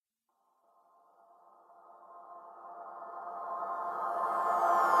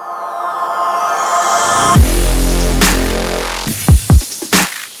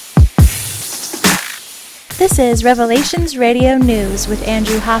is Revelations Radio News with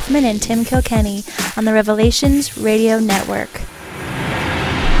Andrew Hoffman and Tim Kilkenny on the Revelations Radio Network.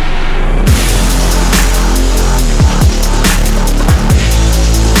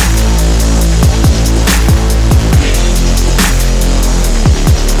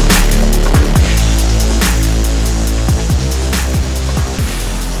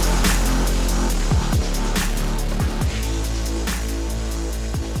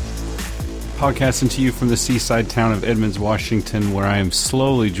 Podcasting to you from the seaside town of Edmonds, Washington, where I am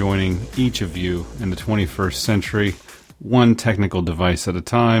slowly joining each of you in the 21st century, one technical device at a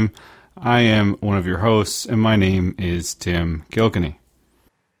time. I am one of your hosts, and my name is Tim Kilkenny.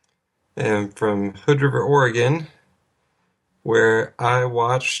 And from Hood River, Oregon, where I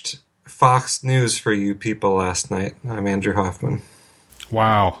watched Fox News for you people last night, I'm Andrew Hoffman.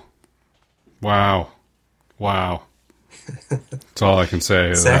 Wow. That's all I can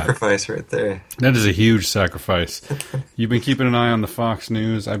say. Sacrifice right there. That is a huge sacrifice. You've been keeping an eye on the Fox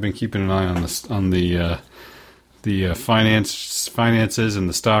News. I've been keeping an eye on the finances and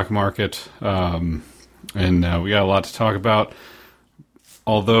the stock market, and we got a lot to talk about.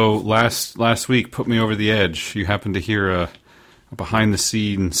 Although last week put me over the edge. You happened to hear a behind the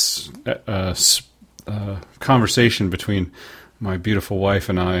scenes conversation between my beautiful wife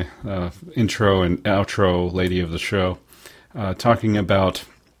and I, intro and outro lady of the show, talking about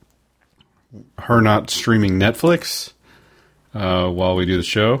her not streaming Netflix while we do the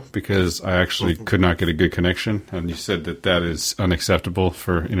show because I actually could not get a good connection. And you said that is unacceptable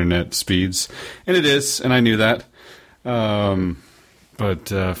for internet speeds. And it is, and I knew that. But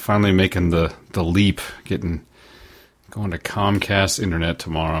finally making the leap, going to Comcast internet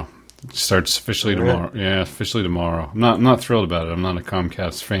tomorrow. It starts officially tomorrow. Yeah, officially tomorrow. I'm not thrilled about it. I'm not a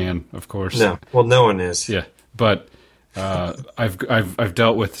Comcast fan, of course. No, well, no one is. Yeah, but I've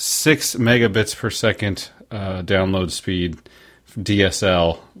dealt with 6 megabits per second download speed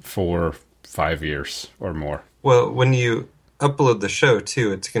DSL for 5 years or more. Well, when you upload the show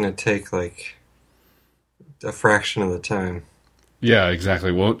too, it's going to take like a fraction of the time. Yeah,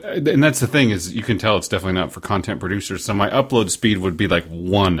 exactly. Well, and that's the thing is you can tell it's definitely not for content producers. So my upload speed would be like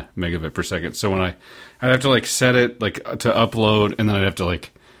 1 megabit per second. So when I'd have to like set it like to upload, and then I'd have to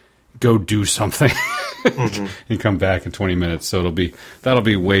like go do something and come back in 20 minutes. So that'll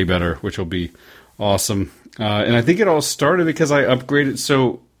be way better, which will be awesome. And I think it all started because I upgraded.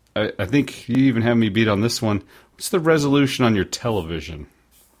 So I think you even have me beat on this one. What's the resolution on your television?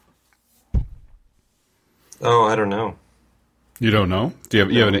 Oh, I don't know. You don't know? Do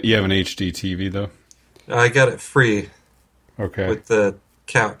you have an HD TV though? I got it free. Okay. With the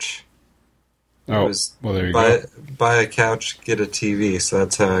couch. Well, there you go. Buy a couch, get a TV. So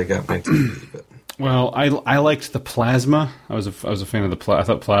that's how I got my TV. But. Well, I liked the plasma. I was a fan of I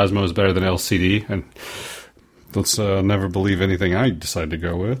thought plasma was better than LCD, and let's never believe anything I decide to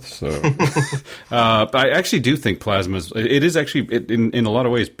go with. So, but I actually do think plasma is actually in a lot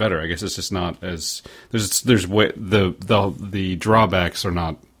of ways better. I guess it's just not as there's way, the drawbacks are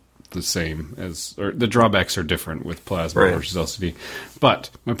not the same as, or the drawbacks are different with plasma versus LCD. But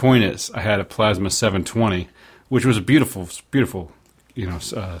my point is, I had a plasma 720, which was a beautiful,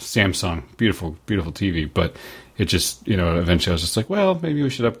 Samsung, beautiful TV, but it just, eventually I was just like, well, maybe we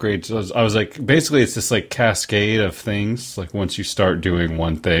should upgrade. So I was like, basically it's this like cascade of things. Like once you start doing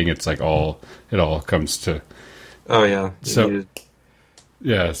one thing, it's like it all comes to. Oh yeah. So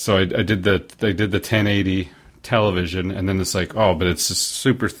I did the 1080 television, and then it's like, oh, but it's just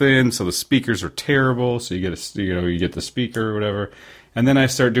super thin, so the speakers are terrible. So you get the speaker or whatever. And then I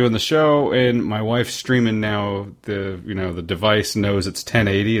start doing the show, and my wife's streaming now. The device knows it's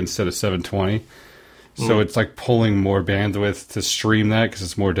 1080 instead of 720. So it's like pulling more bandwidth to stream that because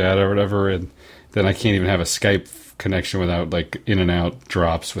it's more data or whatever, and then I can't even have a Skype connection without like in and out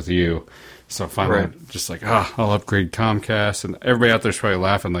drops with you. So finally, I'm just like, I'll upgrade Comcast, and everybody out there's probably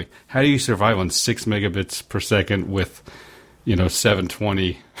laughing like, how do you survive on 6 megabits per second with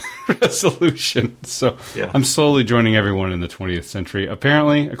 720 resolution? So yeah. I'm slowly joining everyone in the 20th century.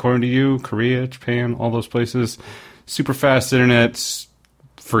 Apparently, according to you, Korea, Japan, all those places, super fast internet's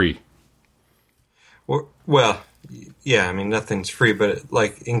free. Well, yeah, I mean, nothing's free, but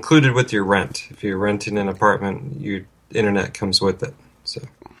like included with your rent. If you're renting an apartment, your internet comes with it. So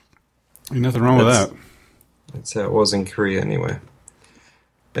ain't nothing wrong with that. That's how it was in Korea anyway.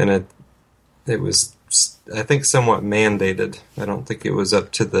 And it was, I think, somewhat mandated. I don't think it was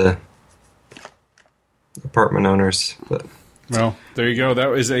up to the apartment owners. But well, there you go.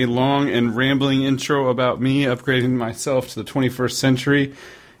 That was a long and rambling intro about me upgrading myself to the 21st century.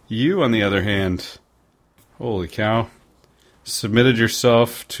 You, on the other hand, holy cow, submitted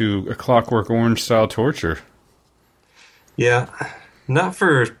yourself to a Clockwork Orange style torture. Yeah, not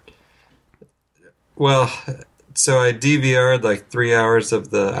for, well, so I DVR'd like 3 hours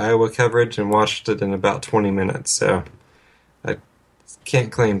of the Iowa coverage and watched it in about 20 minutes, so I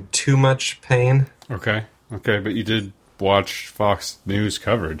can't claim too much pain. Okay, but you did watch Fox News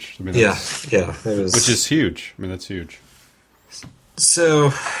coverage. I mean, Yeah, it was, which is huge. I mean, that's huge.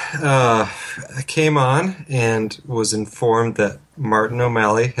 So, I came on and was informed that Martin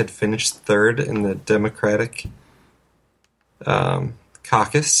O'Malley had finished third in the Democratic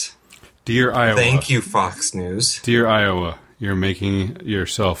caucus. Dear Iowa. Thank you, Fox News. Dear Iowa, you're making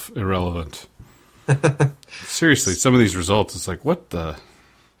yourself irrelevant. Seriously, some of these results, it's like, what the...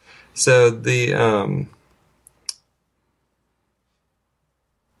 So the,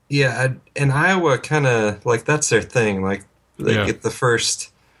 yeah, and Iowa kind of, like, that's their thing. Like, they get the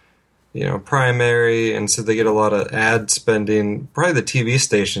first, primary, and so they get a lot of ad spending. Probably the TV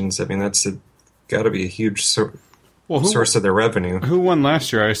stations, I mean, that's got to be a huge source of their revenue. Who won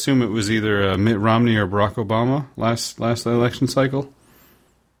last year? I assume it was either Mitt Romney or Barack Obama last election cycle.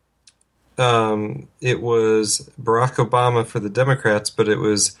 It was Barack Obama for the Democrats, but it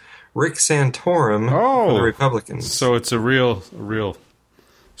was Rick Santorum for the Republicans. So it's a real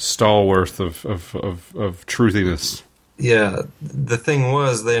stalwart of truthiness. Yeah, the thing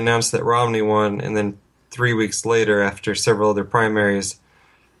was they announced that Romney won, and then 3 weeks later, after several other primaries,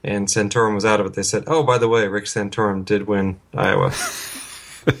 and Santorum was out of it, they said, "Oh, by the way, Rick Santorum did win Iowa."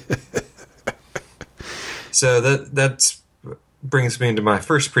 So that brings me to my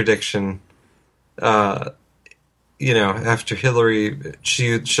first prediction. After Hillary,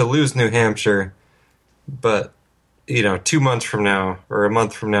 she'll lose New Hampshire, but 2 months from now or a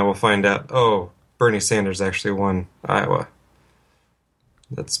month from now, we'll find out. Oh, Bernie Sanders actually won Iowa.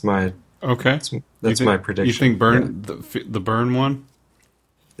 That's my That's my prediction. You think the Byrne won?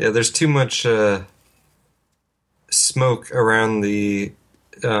 Yeah, there's too much smoke around the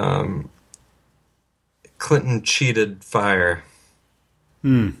Clinton cheated fire.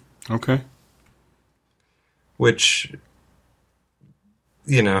 Okay. Which,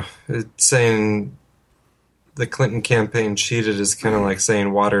 it's saying the Clinton campaign cheated is kind of like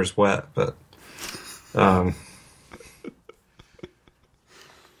saying water's wet, but, I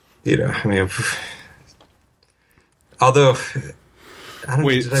mean, although, saying...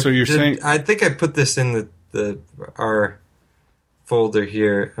 I think I put this in our folder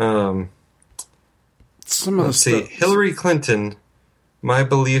here. Let's see. Hillary Clinton, my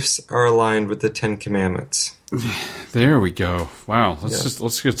beliefs are aligned with the Ten Commandments. There we go. Wow.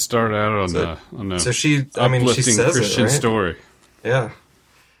 Let's get started out on the so she uplifting says Christian it, right? story. Yeah.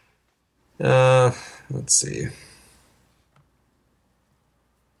 Let's see.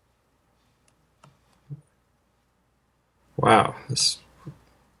 Wow, this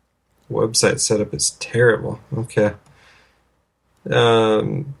website setup is terrible. Okay.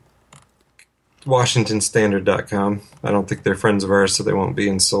 WashingtonStandard.com. I don't think they're friends of ours, so they won't be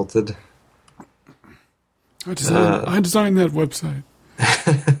insulted. I designed that website.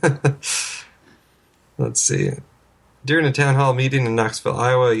 Let's see. During a town hall meeting in Knoxville,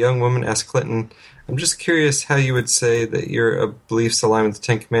 Iowa, a young woman asked Clinton, "I'm just curious how you would say that your beliefs align with the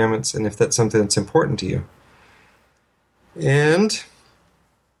Ten Commandments and if that's something that's important to you." And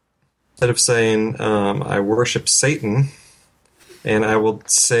instead of saying, I worship Satan and I will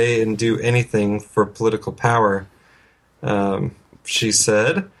say and do anything for political power, she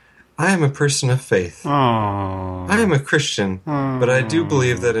said, "I am a person of faith. Aww. I am a Christian, but I do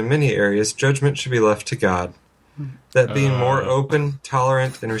believe that in many areas judgment should be left to God. That being more open,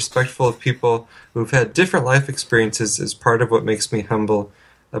 tolerant, and respectful of people who've had different life experiences is part of what makes me humble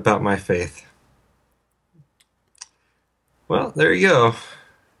about my faith." Well, there you go.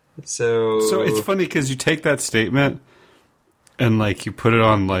 So it's funny because you take that statement and you put it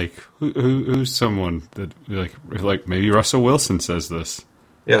on who's someone that like maybe Russell Wilson says this.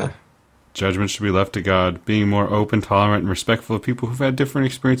 Yeah. Judgment should be left to God. Being more open, tolerant, and respectful of people who've had different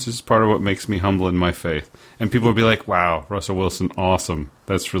experiences is part of what makes me humble in my faith. And people will be like, "Wow, Russell Wilson, awesome.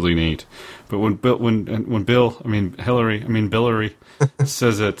 That's really neat." But when Hillary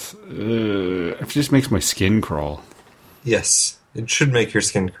says it, it just makes my skin crawl. Yes, it should make your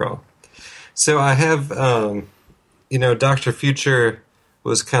skin crawl. So I have, Dr. Future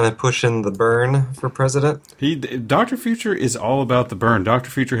was kind of pushing the burn for president. Dr. Future is all about the burn.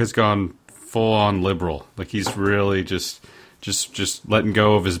 Dr. Future has gone full on liberal. He's really just letting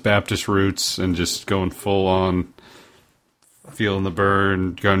go of his Baptist roots and just going full on feeling the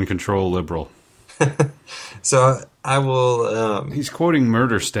burn, gun control liberal. So I will. He's quoting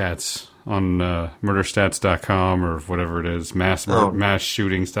murder stats on murderstats.com or whatever it is,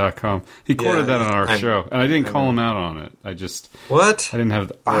 massshootings.com. He quoted that on our show, and I didn't call him out on it. I didn't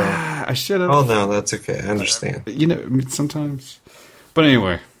have. I should have. Oh no, that's okay. I understand. Sometimes. But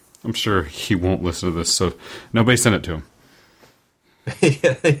anyway, I'm sure he won't listen to this, so nobody send it to him.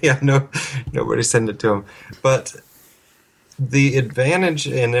 No, nobody send it to him. But the advantage,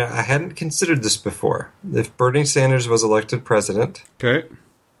 and I hadn't considered this before, if Bernie Sanders was elected president, okay,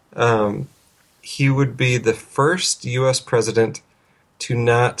 he would be the first U.S. president to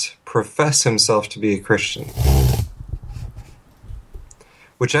not profess himself to be a Christian,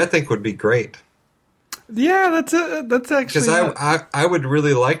 which I think would be great. Yeah, that's actually... Because I would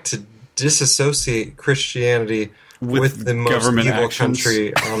really like to disassociate Christianity with the most evil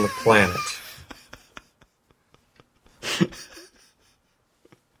country on the planet.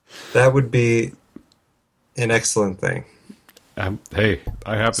 That would be an excellent thing. Hey,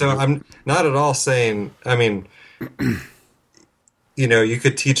 I happen So I'm not at all saying... I mean, you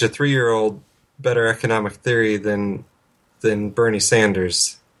could teach a 3-year-old better economic theory than Bernie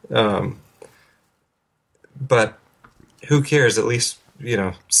Sanders. But who cares? At least,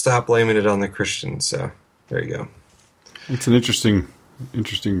 stop blaming it on the Christians. So there you go. It's an interesting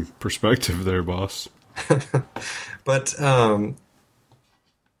perspective there, boss. But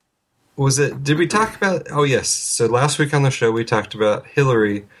did we talk about, oh yes, so last week on the show we talked about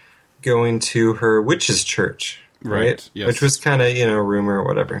Hillary going to her witch's church, right? Yes. Which was kind of, rumor or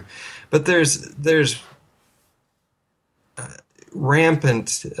whatever. But there's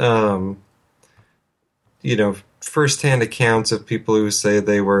rampant, first-hand accounts of people who say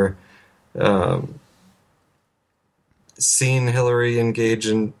they were seeing Hillary engage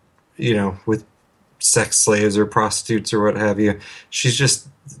in, with sex slaves or prostitutes or what have you. She's just,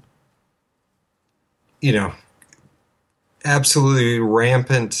 absolutely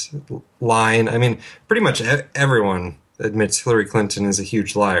rampant lying. I mean, pretty much everyone admits Hillary Clinton is a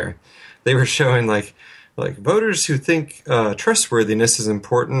huge liar. They were showing like voters who think trustworthiness is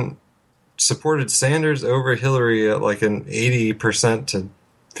important supported Sanders over Hillary at like an 80% to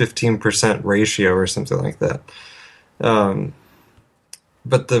 15% ratio or something like that.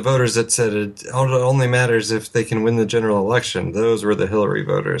 But the voters that said it only matters if they can win the general election, those were the Hillary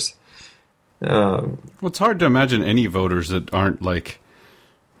voters. Well, it's hard to imagine any voters that aren't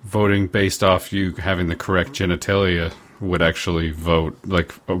voting based off you having the correct genitalia would actually vote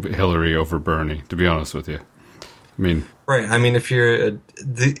Hillary over Bernie, to be honest with you. I mean, right. I mean, if you're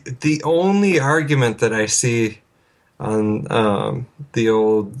the only argument that I see on the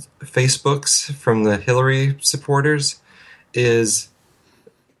old Facebooks from the Hillary supporters is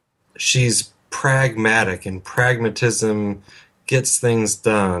she's pragmatic, and pragmatism gets things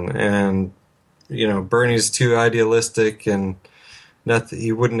done, and Bernie's too idealistic and nothing.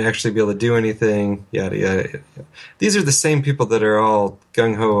 He wouldn't actually be able to do anything. Yada yada. Yada. These are the same people that are all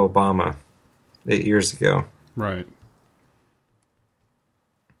gung ho Obama 8 years ago. Right.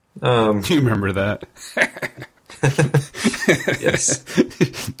 Do you remember that? Yes.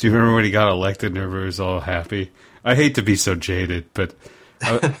 Do you remember when he got elected and everybody was all happy? I hate to be so jaded, but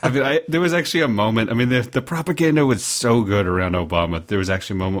there was actually a moment. I mean, the propaganda was so good around Obama. There was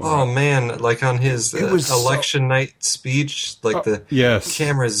actually a moment. Oh man, like on his election night speech, the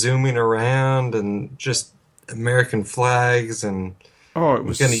camera zooming around and just American flags and. Oh, it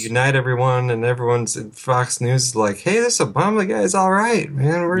was going to unite everyone, and everyone's at Fox News is like, "Hey, this Obama guy is all right,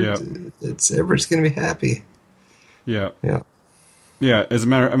 man. Everybody's going to be happy." Yeah. As a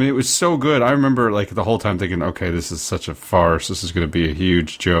matter, it was so good. I remember the whole time thinking, "Okay, this is such a farce. This is going to be a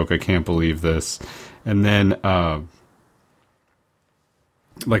huge joke. I can't believe this." And then,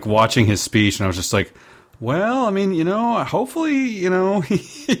 watching his speech, and I was just like, well, hopefully,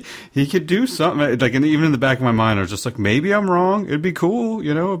 he could do something. And even in the back of my mind, I was just like, maybe I'm wrong. It'd be cool,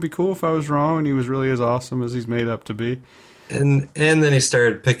 it'd be cool if I was wrong and he was really as awesome as he's made up to be. And then he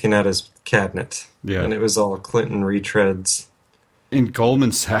started picking out his cabinet. Yeah. And it was all Clinton retreads. In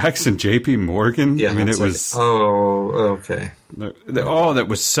Goldman Sachs and J.P. Morgan? Yeah. It was... Oh, okay. That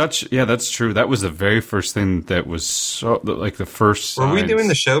was such... Yeah, that's true. That was the very first thing that was so... the first signs. Were we doing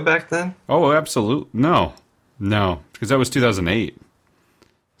the show back then? Oh, absolutely. No, because that was 2008.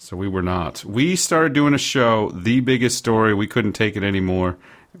 So we were not. We started doing a show, The Biggest Story. We couldn't take it anymore.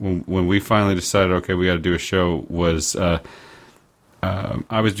 When we finally decided, okay, we got to do a show, was... I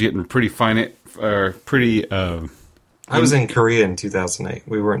was getting I was in Korea in 2008.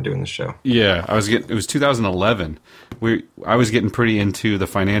 We weren't doing the show. Yeah, it was 2011. I was getting pretty into the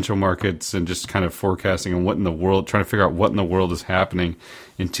financial markets and just kind of forecasting on trying to figure out what in the world is happening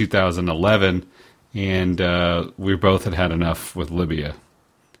in 2011. And we both had enough with Libya.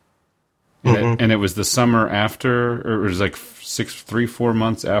 And it was the summer after, or it was like 4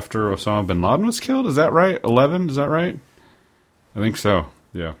 months after Osama bin Laden was killed. Is that right? 11? Is that right? I think so.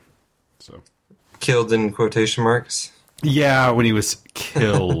 Yeah. So Killed in quotation marks. yeah, when he was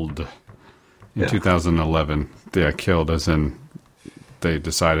killed in 2011. Yeah, killed as in they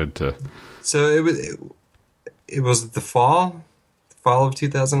decided to. So it was the fall of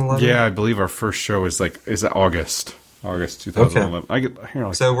 2011. Yeah, I believe our first show is August 2011.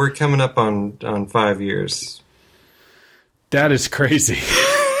 Okay. So we're coming up on 5 years. That is crazy.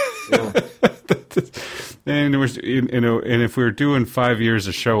 Yeah. And if we were doing 5 years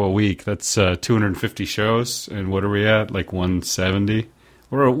a show a week, that's 250 shows. And what are we at? Like 170?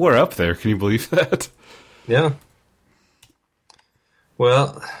 We're up there. Can you believe that? Yeah.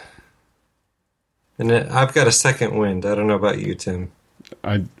 Well, and I've got a second wind. I don't know about you, Tim.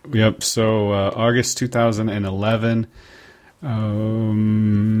 Yep. So August 2011.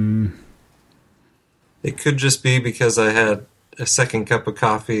 It could just be because I had a second cup of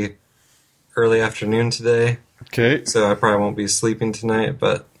coffee early afternoon today. Okay. So I probably won't be sleeping tonight,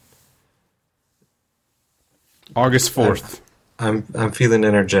 but August 4th. I'm feeling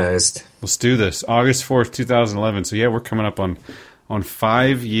energized. Let's do this. August 4th, 2011. So yeah, we're coming up on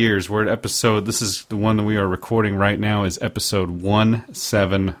 5 years. We're at episode, this is the one that we are recording right now, is episode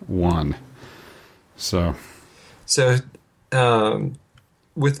 171. So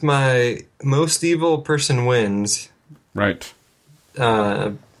with my most evil person wins, right.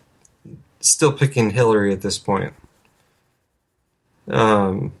 Still picking Hillary at this point.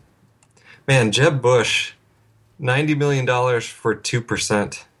 Man, Jeb Bush, $90 million for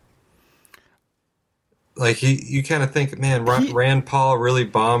 2%. Like, you kind of think, man, Rand Paul really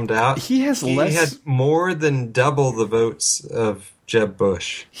bombed out. He had more than double the votes of Jeb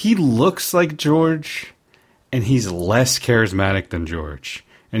Bush. He looks like George, and he's less charismatic than George.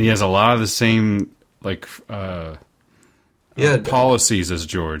 And he has a lot of the same, policies as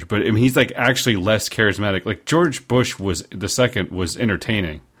George. But I mean, he's, actually less charismatic. Like, George Bush was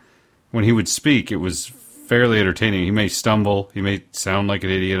entertaining. When he would speak, it was fairly entertaining. He may stumble. He may sound like an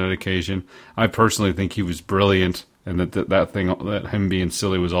idiot on occasion. I personally think he was brilliant, and that him being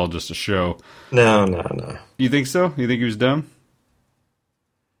silly was all just a show. No. You think so? You think he was dumb?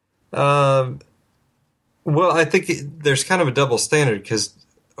 Well, I think there's kind of a double standard because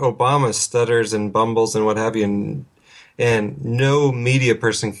Obama stutters and bumbles and what have you, and no media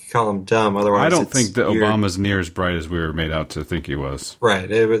person can call him dumb. Otherwise, I don't think that Obama's near as bright as we were made out to think he was.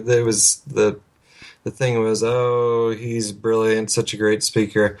 Right. It was the thing was, oh, he's brilliant, such a great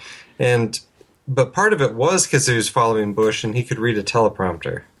speaker, but part of it was because he was following Bush and he could read a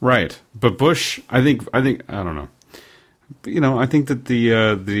teleprompter. Right. But Bush, I think I don't know. I think that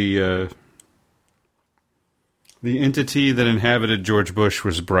the entity that inhabited George Bush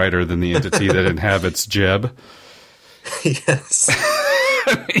was brighter than the entity that inhabits Jeb. Yes.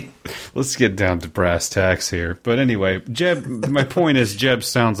 I mean, let's get down to brass tacks here. But anyway, Jeb. My point is, Jeb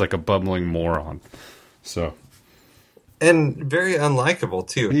sounds like a bumbling moron. So, and very unlikable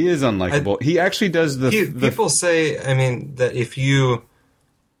too. He is unlikable. He actually does people say, I mean, that if you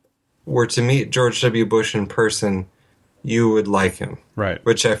were to meet George W. Bush in person, you would like him. Right.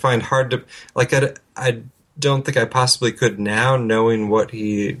 Which I find hard to like. I don't think I possibly could now, knowing what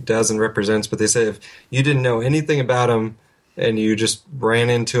he does and represents. But they say if you didn't know anything about him and you just ran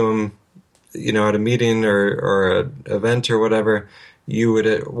into him, at a meeting or an event or whatever, you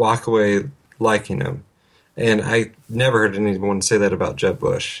would walk away liking him. And I never heard anyone say that about Jeb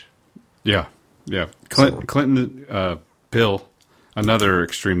Bush. Yeah. Clinton, Bill, another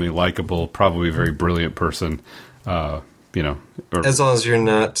extremely likable, probably very brilliant person. As long as you're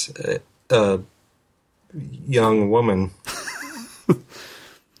not a young woman.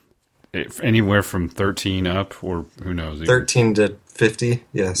 Anywhere from 13 up, or who knows? 13 to 50,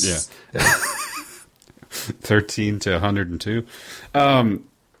 yes. Yeah. 13 to 102.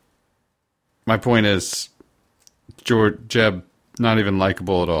 My point is, Jeb, not even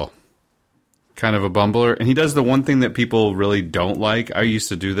likable at all. Kind of a bumbler, and he does the one thing that people really don't like. I used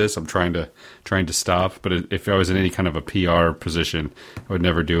to do this. I'm trying to stop, but if I was in any kind of a PR position, I would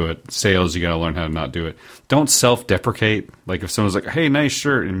never do it. Sales, you got to learn how to not do it. Don't self-deprecate. Like if someone's like, "Hey, nice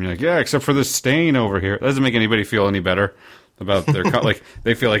shirt," and you're like, "Yeah, except for this stain over here," that doesn't make anybody feel any better about their like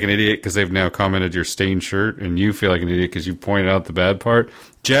they feel like an idiot because they've now commented your stained shirt, and you feel like an idiot because you pointed out the bad part.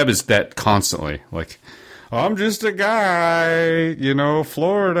 Jeb is that constantly. Like, I'm just a guy,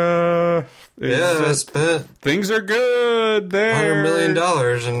 Florida. I spent things are good there. $100 million,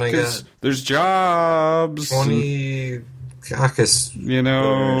 and I got there's jobs, 20 caucus,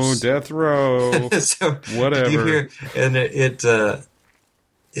 death row, so whatever. Did you hear? And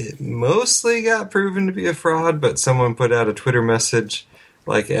it mostly got proven to be a fraud, but someone put out a Twitter message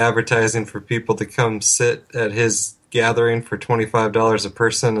like advertising for people to come sit at his gathering for $25 a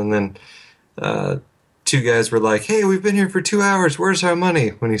person, and then two guys were like, "Hey, we've been here for 2 hours. Where's our money?"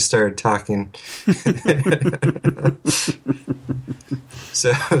 When he started talking.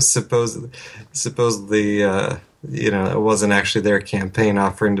 So supposedly, it wasn't actually their campaign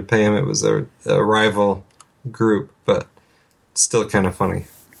offering to pay him. It was a rival group, but it's still kind of funny.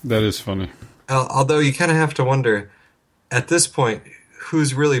 That is funny. Although you kind of have to wonder, at this point,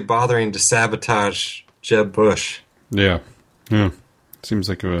 who's really bothering to sabotage Jeb Bush? Yeah. Seems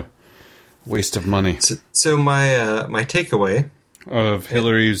like a waste of money. So my takeaway of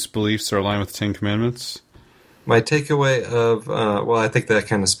Hillary's beliefs are aligned with the Ten Commandments. My takeaway of I think that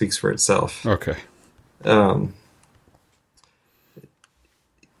kind of speaks for itself. Okay.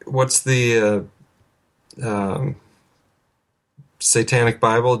 What's the Satanic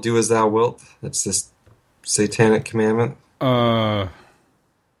Bible? Do as thou wilt. That's this Satanic commandment.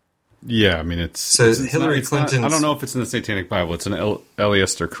 Yeah, I mean it's Hillary Clinton. I don't know if it's in the Satanic Bible. It's an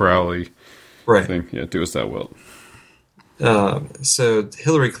Eliester Crowley thing. Yeah, do as thou wilt. So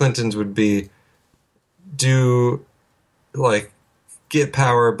Hillary Clinton's would be get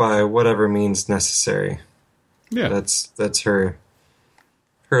power by whatever means necessary. Yeah, that's her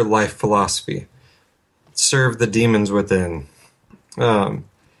life philosophy. Serve the demons within. But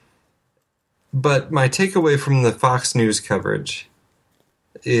my takeaway from the Fox News coverage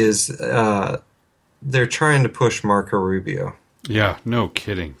is they're trying to push Marco Rubio. Yeah, no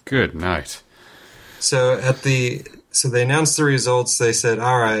kidding. Good night. So they announced the results. They said,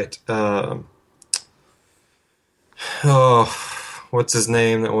 "All right, what's his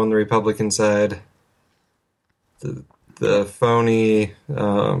name that won the Republican side? The phony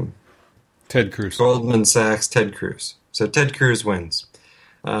Ted Cruz, Goldman Sachs, Ted Cruz. So Ted Cruz wins.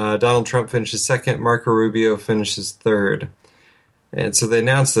 Donald Trump finishes second. Marco Rubio finishes third." And so they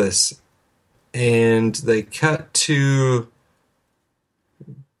announced this, and they cut to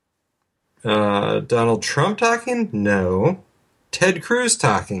Donald Trump talking? No. Ted Cruz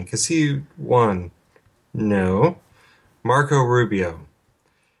talking, because he won? No. Marco Rubio.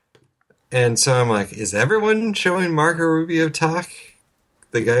 And so I'm like, is everyone showing Marco Rubio talk?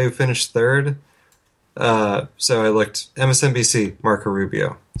 The guy who finished third? So I looked, MSNBC, Marco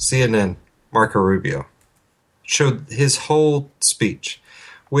Rubio. CNN, Marco Rubio. Showed his whole speech,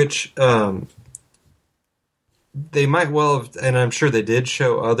 which they might well have, and I'm sure they did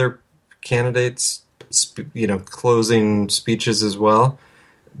show other candidates, closing speeches as well.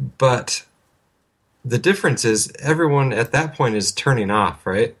 But the difference is everyone at that point is turning off,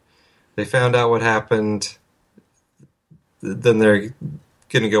 right? They found out what happened, then they're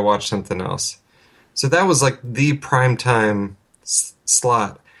going to go watch something else. So that was like the primetime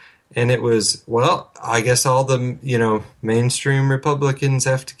slot. And it was, I guess all the, mainstream Republicans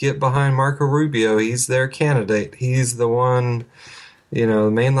have to get behind Marco Rubio. He's their candidate. He's the one, the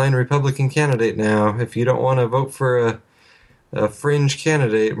mainline Republican candidate now. If you don't want to vote for a fringe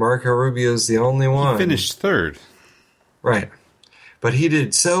candidate, Marco Rubio's the only one. He finished third. Right. But he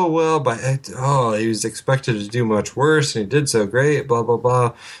did so well he was expected to do much worse, and he did so great, blah, blah,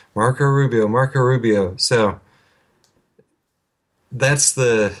 blah. Marco Rubio. So that's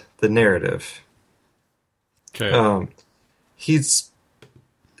the narrative. Okay. He's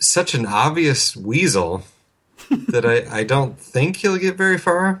such an obvious weasel that I don't think he'll get very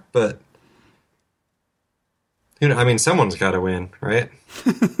far, but someone's got to win, right?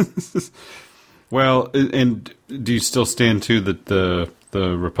 Well, and do you still stand to that the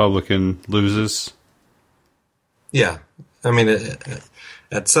Republican loses? Yeah.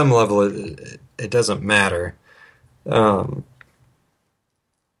 At some level, it doesn't matter.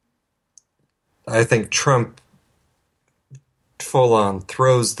 I think Trump full on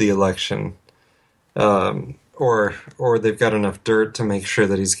throws the election, or they've got enough dirt to make sure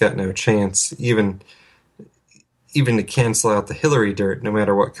that he's got no chance, even to cancel out the Hillary dirt, no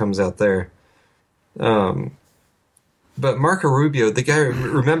matter what comes out there. But Marco Rubio, the guy,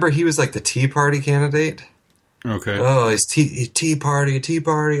 remember he was like the Tea Party candidate? Okay. Oh, he's Tea Party.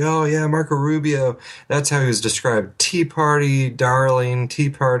 Oh, yeah, Marco Rubio. That's how he was described. Tea Party, darling, Tea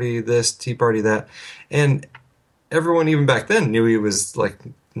Party this, Tea Party that. And everyone even back then knew he was,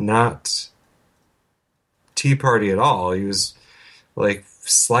 not Tea Party at all. He was,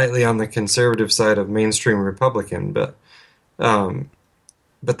 slightly on the conservative side of mainstream Republican. But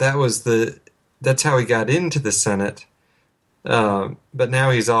that's how he got into the Senate. But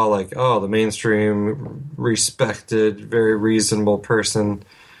now he's all like, the mainstream, respected, very reasonable person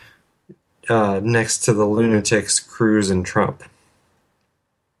next to the lunatics Cruz and Trump.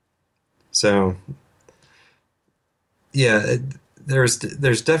 So, yeah, there's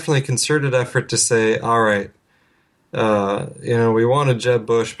definitely a concerted effort to say, all right, we wanted Jeb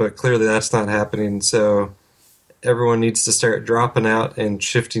Bush, but clearly that's not happening. So everyone needs to start dropping out and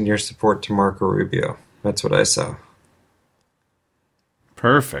shifting your support to Marco Rubio. That's what I saw.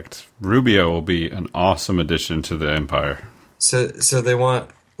 Perfect. Rubio will be an awesome addition to the Empire. So they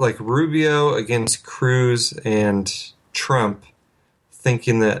want like Rubio against Cruz and Trump,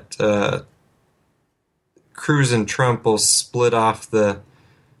 thinking that Cruz and Trump will split off the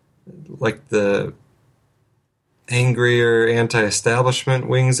angrier anti-establishment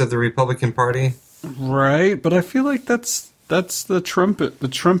wings of the Republican Party. Right, but I feel like that's the Trumpies, the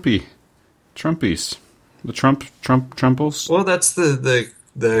Trumples. Well, that's the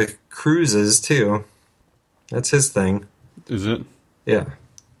Cruzes too. That's his thing. Is it? Yeah.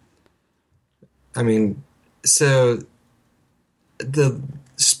 I mean, so the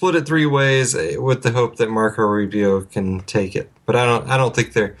split it three ways with the hope that Marco Rubio can take it, but I don't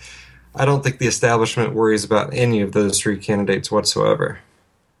think the establishment worries about any of those three candidates whatsoever.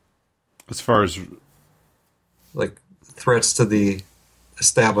 As far as like threats to the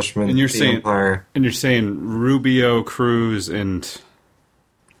establishment, and you're the saying, empire. And you're saying Rubio, Cruz, and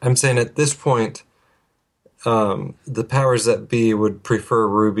I'm saying at this point, the powers that be would prefer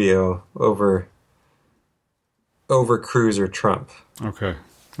Rubio over Cruz or Trump. Okay.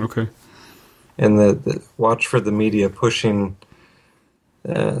 And the watch for the media pushing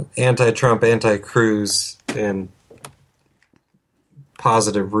anti-Trump, anti-Cruz, and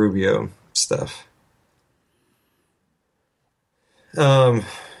positive Rubio stuff.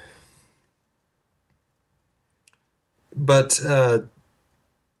 But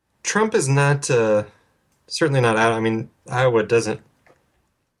Trump is not certainly not out. I mean, Iowa doesn't.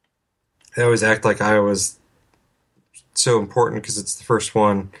 They always act like Iowa's so important because it's the first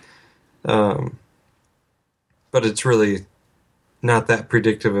one, but it's really not that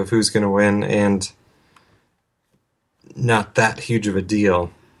predictive of who's going to win, and not that huge of a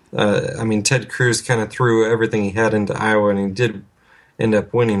deal. I mean, Ted Cruz kind of threw everything he had into Iowa, and he did end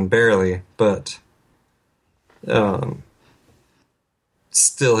up winning barely, but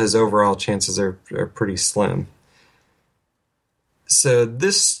still his overall chances are pretty slim. So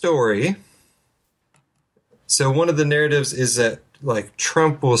this story, so one of the narratives is that like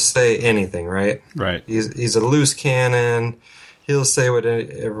Trump will say anything, right? Right. He's a loose cannon. He'll say what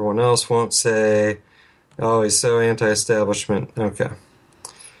everyone else won't say. Oh, he's so anti-establishment. Okay.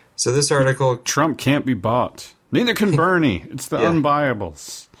 So this article... Trump can't be bought. Neither can Bernie. It's the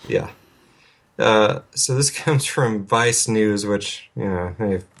unbuyables. Yeah. So this comes from Vice News, which,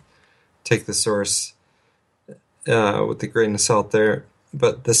 they take the source with the grain of salt there.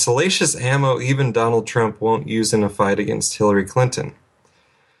 But the salacious ammo even Donald Trump won't use in a fight against Hillary Clinton.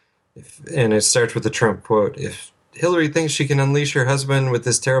 And it starts with the Trump quote, "If Hillary thinks she can unleash her husband with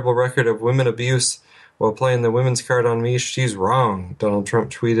this terrible record of women abuse while playing the women's card on me, she's wrong," Donald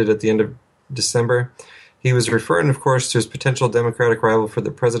Trump tweeted at the end of December. He was referring, of course, to his potential Democratic rival for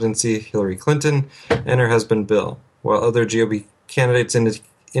the presidency, Hillary Clinton, and her husband, Bill. While other GOP candidates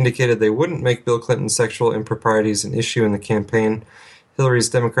indicated they wouldn't make Bill Clinton's sexual improprieties an issue in the campaign, Hillary's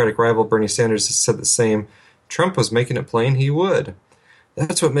Democratic rival, Bernie Sanders, has said the same. Trump was making it plain he would.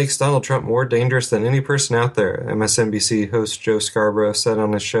 "That's what makes Donald Trump more dangerous than any person out there," MSNBC host Joe Scarborough said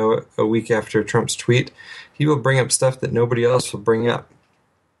on his show a week after Trump's tweet. "He will bring up stuff that nobody else will bring up."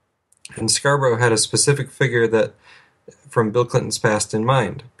 And Scarborough had a specific figure that from Bill Clinton's past in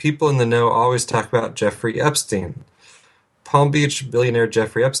mind. People in the know always talk about Jeffrey Epstein. Palm Beach billionaire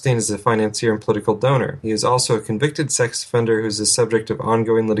Jeffrey Epstein is a financier and political donor. He is also a convicted sex offender who's the subject of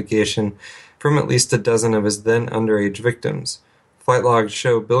ongoing litigation from at least a dozen of his then underage victims. Flight logs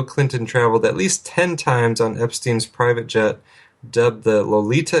show Bill Clinton traveled at least 10 times on Epstein's private jet, dubbed the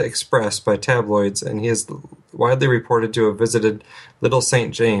Lolita Express by tabloids, and he is widely reported to have visited Little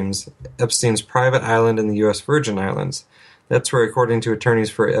St. James, Epstein's private island in the U.S. Virgin Islands. That's where, according to attorneys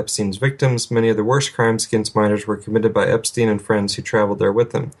for Epstein's victims, many of the worst crimes against minors were committed by Epstein and friends who traveled there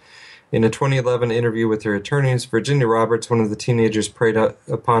with him. In a 2011 interview with her attorneys, Virginia Roberts, one of the teenagers preyed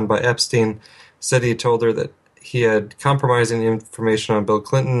upon by Epstein, said he told her that he had compromising information on Bill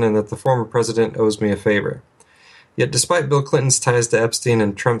Clinton and that the former president owes me a favor. Yet despite Bill Clinton's ties to Epstein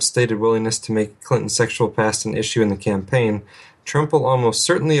and Trump's stated willingness to make Clinton's sexual past an issue in the campaign, Trump will almost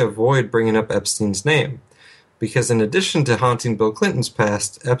certainly avoid bringing up Epstein's name. Because in addition to haunting Bill Clinton's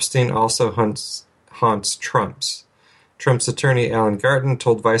past, Epstein also haunts Trump's. Trump's attorney Alan Garten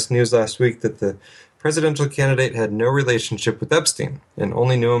told Vice News last week that the presidential candidate had no relationship with Epstein and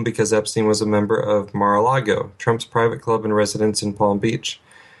only knew him because Epstein was a member of Mar-a-Lago, Trump's private club and residence in Palm Beach.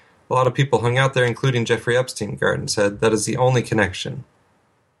 A lot of people hung out there, including Jeffrey Epstein, Garten said. That is the only connection.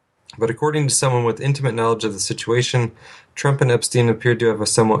 But according to someone with intimate knowledge of the situation, Trump and Epstein appeared to have a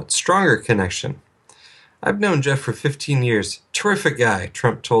somewhat stronger connection. I've known Jeff for 15 years. Terrific guy,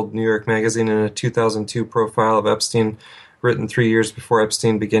 Trump told New York Magazine in a 2002 profile of Epstein written 3 years before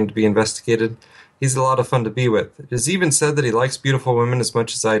Epstein began to be investigated. He's a lot of fun to be with. It is even said that he likes beautiful women as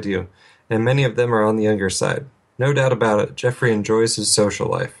much as I do, and many of them are on the younger side. No doubt about it, Jeffrey enjoys his social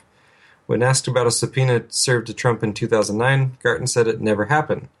life. When asked about a subpoena served to Trump in 2009, Garten said it never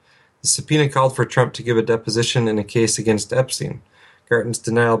happened. The subpoena called for Trump to give a deposition in a case against Epstein. Garten's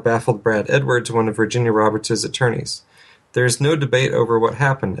denial baffled Brad Edwards, one of Virginia Roberts' attorneys. There is no debate over what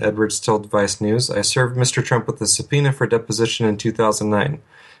happened, Edwards told Vice News. I served Mr. Trump with a subpoena for deposition in 2009.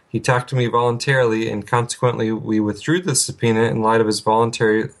 He talked to me voluntarily, and consequently we withdrew the subpoena in light of his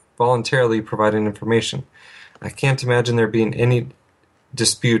voluntarily providing information. I can't imagine there being any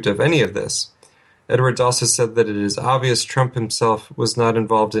dispute of any of this. Edwards also said that it is obvious Trump himself was not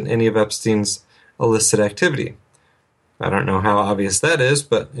involved in any of Epstein's illicit activity. I don't know how obvious that is,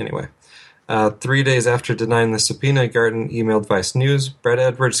 but anyway. 3 days after denying the subpoena, Garten emailed Vice News. Brad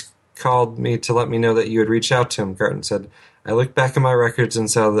Edwards called me to let me know that you had reached out to him, Garten said. I looked back at my records and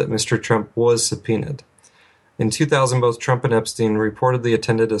saw that Mr. Trump was subpoenaed. In 2000, both Trump and Epstein reportedly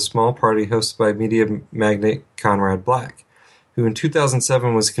attended a small party hosted by media magnate Conrad Black, who in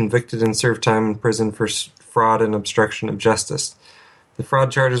 2007 was convicted and served time in prison for fraud and obstruction of justice. The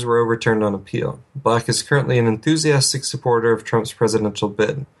fraud charges were overturned on appeal. Black is currently an enthusiastic supporter of Trump's presidential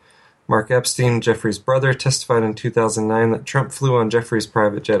bid. Mark Epstein, Jeffrey's brother, testified in 2009 that Trump flew on Jeffrey's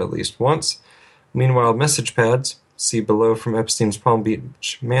private jet at least once. Meanwhile, message pads, see below, from Epstein's Palm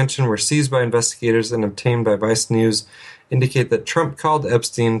Beach mansion were seized by investigators and obtained by Vice News, indicate that Trump called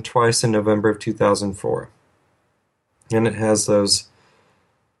Epstein twice in November of 2004. And it has those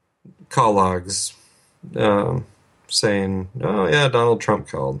call logs saying, oh yeah, Donald Trump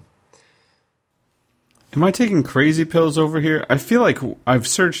called. Am I taking crazy pills over here? I feel like I've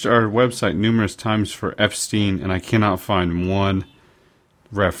searched our website numerous times for Epstein, and I cannot find one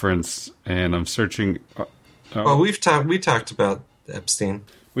reference. And I'm searching. Well, we talked about Epstein.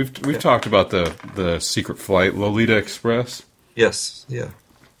 We've talked about the secret flight, Lolita Express. Yes, yeah.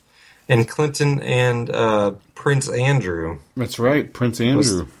 And Clinton and Prince Andrew. That's right, Prince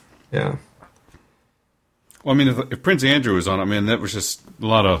Andrew. Yeah. Well, I mean, if Prince Andrew was on it, man, that was just a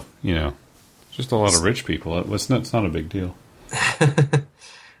lot of, just a lot of rich people. It's not a big deal.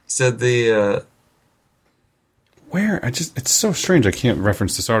 Said the... it's so strange I can't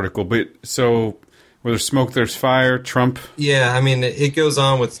reference this article, but so where there's smoke, there's fire, Trump... Yeah, I mean, it goes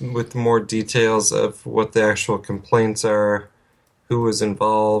on with more details of what the actual complaints are, who was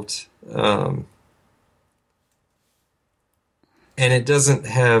involved, and it doesn't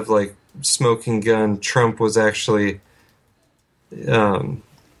have, like, smoking gun. Trump was actually... and,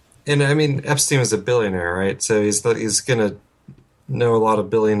 I mean, Epstein was a billionaire, right? So he's going to know a lot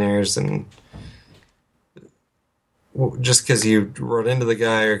of billionaires, and just because you run into the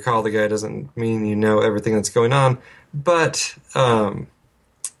guy or call the guy doesn't mean you know everything that's going on. But I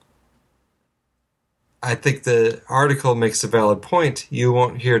think the article makes a valid point. You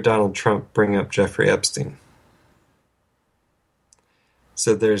won't hear Donald Trump bring up Jeffrey Epstein.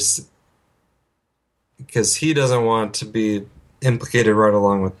 So because he doesn't want to be implicated right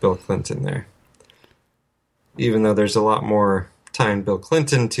along with Bill Clinton there. Even though there's a lot more tying Bill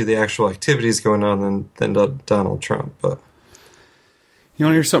Clinton to the actual activities going on than Donald Trump. But you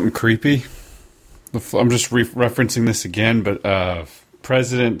want to hear something creepy? I'm just referencing this again, but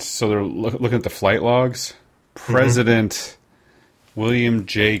President, so they're looking at the flight logs. President William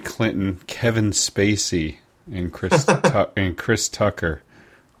J. Clinton, Kevin Spacey, and Chris Tucker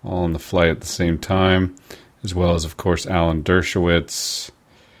all on the flight at the same time, as well as, of course, Alan Dershowitz,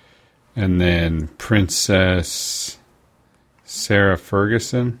 and then Princess Sarah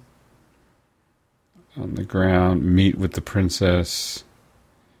Ferguson on the ground. Meet with the princess.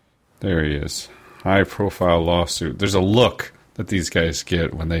 There he is. High-profile lawsuit. There's a look that these guys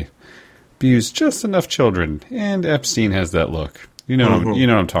get when they abuse just enough children, and Epstein has that look. You know what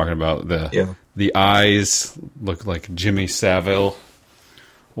I'm talking about. The eyes look like Jimmy Savile,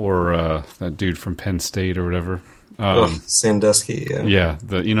 or that dude from Penn State or whatever. Sandusky, yeah. Yeah,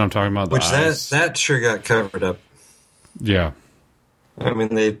 you know what I'm talking about? Which that sure got covered up. Yeah. I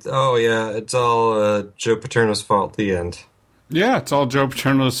mean, it's all Joe Paterno's fault, the end. Yeah, it's all Joe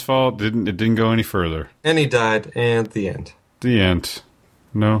Paterno's fault. It didn't go any further. And he died, and the end. The end.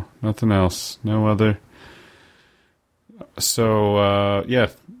 No, nothing else. No other. So,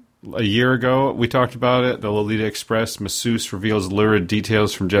 a year ago, we talked about it. The Lolita Express masseuse reveals lurid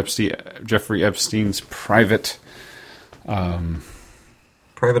details from Jeffrey Epstein's private island.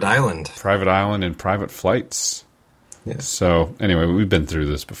 Private island and private flights. Yeah. So anyway, we've been through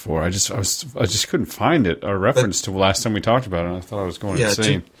this before. I just couldn't find it, a reference to last time we talked about it. And I thought I was going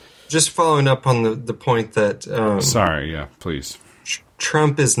insane. Just following up on the point that... Sorry, yeah, please.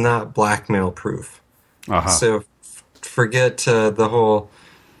 Trump is not blackmail proof. Uh-huh. So forget the whole,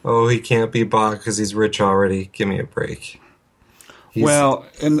 he can't be bought because he's rich already. Give me a break.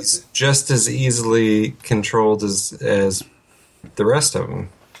 He's just as easily controlled as the rest of them.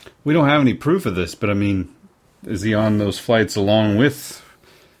 We don't have any proof of this, but I mean, is he on those flights along with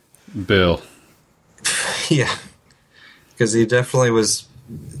Bill? Yeah, because he definitely was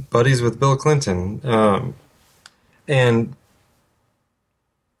buddies with Bill Clinton. And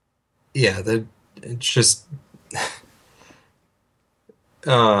yeah, it's just,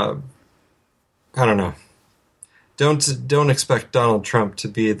 I don't know. Don't expect Donald Trump to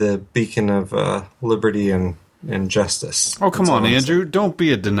be the beacon of liberty and justice. Oh, come on, Andrew. Don't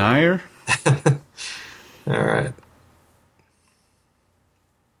be a denier. All right.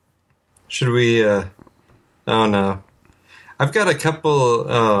 Should we... oh, no. I've got a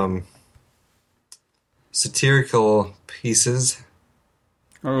couple satirical pieces.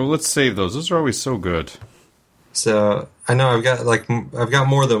 Oh, let's save those. Those are always so good. So, I know I've got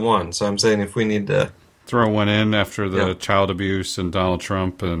more than one, so I'm saying if we need to... Throw one in after the child abuse and Donald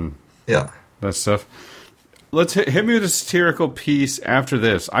Trump and that stuff. Let's hit me with a satirical piece after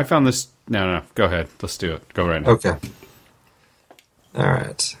this. I found this... No. Go ahead. Let's do it. Go right now. Okay. All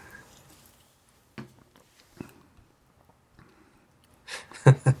right.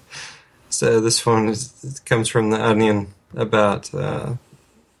 So this one comes from The Onion about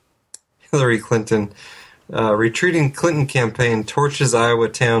Hillary Clinton. Retreating Clinton campaign torches Iowa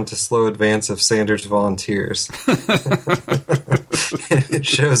town to slow advance of Sanders volunteers. It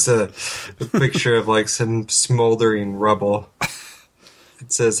shows a picture of like some smoldering rubble.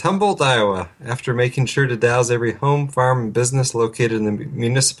 It says, Humboldt, Iowa, after making sure to douse every home, farm, and business located in the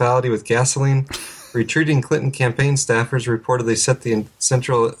municipality with gasoline, retreating Clinton campaign staffers reportedly set the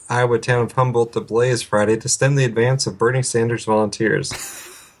central Iowa town of Humboldt ablaze Friday to stem the advance of Bernie Sanders volunteers.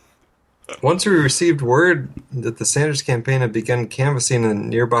 Once we received word that the Sanders campaign had begun canvassing in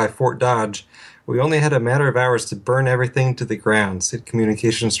nearby Fort Dodge, we only had a matter of hours to burn everything to the ground, said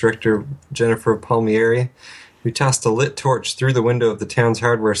Communications Director Jennifer Palmieri, who tossed a lit torch through the window of the town's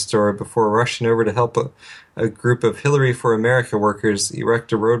hardware store before rushing over to help a group of Hillary for America workers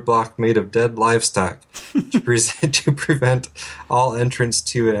erect a roadblock made of dead livestock to prevent all entrance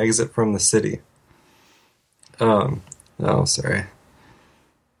to and exit from the city. Sorry.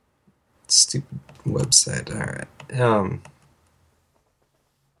 Stupid website. All right.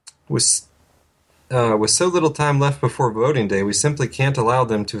 With so little time left before voting day, we simply can't allow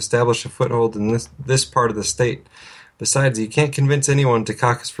them to establish a foothold in this part of the state. Besides, you can't convince anyone to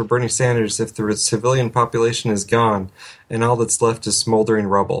caucus for Bernie Sanders if the civilian population is gone and all that's left is smoldering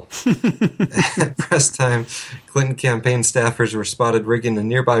rubble. At press time, Clinton campaign staffers were spotted rigging a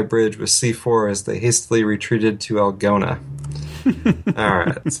nearby bridge with C4 as they hastily retreated to Algona. All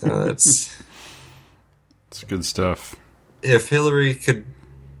right, so that's good stuff. If Hillary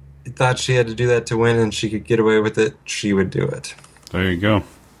thought she had to do that to win and she could get away with it, she would do it. There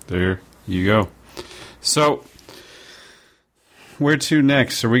you go. So, where to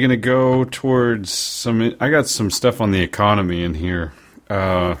next? Are we going to go towards some... I got some stuff on the economy in here.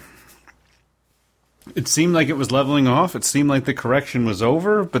 It seemed like it was leveling off. It seemed like the correction was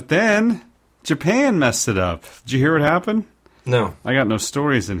over, but then Japan messed it up. Did you hear what happened? No. I got no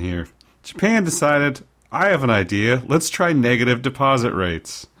stories in here. Japan decided, I have an idea. Let's try negative deposit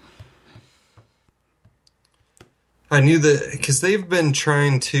rates. I knew that because they've been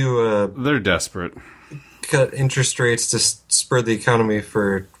trying to... They're desperate. Cut interest rates to spur the economy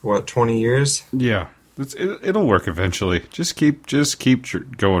for, 20 years? Yeah. It'll work eventually. Just keep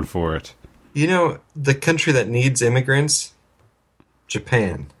going for it. You know, the country that needs immigrants?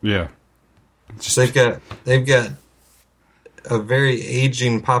 Japan. Yeah. They've got a very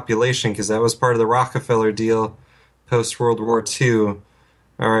aging population because that was part of the Rockefeller deal post World War II.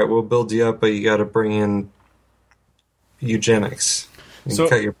 All right, we'll build you up, but you got to bring in eugenics and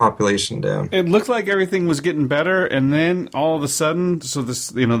cut your population down. It looked like everything was getting better, and then all of a sudden,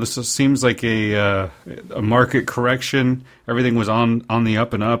 this seems like a market correction. Everything was on the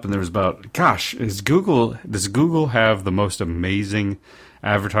up and up, and there was about, does Google have the most amazing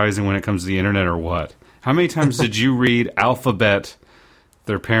advertising when it comes to the internet, or what? How many times did you read Alphabet,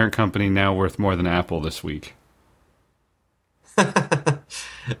 their parent company, now worth more than Apple this week?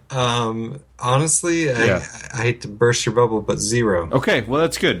 Honestly, Yeah. I hate to burst your bubble, but zero. Okay, well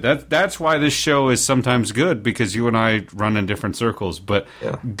that's good. That's why this show is sometimes good, because you and I run in different circles. But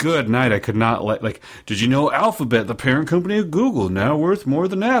Yeah. good night. I could not did you know Alphabet, the parent company of Google, now worth more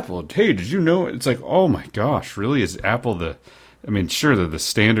than Apple? Hey, did you know? It's like, oh my gosh, really? Is Apple sure, they're the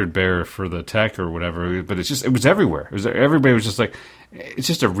standard bearer for the tech or whatever, but it was everywhere. Everybody was just like, it's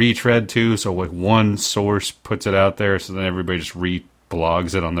just a retread too. So like one source puts it out there, so then everybody just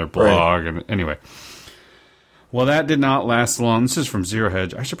blogs it on their blog. Right. And anyway, well, that did not last long. This is from Zero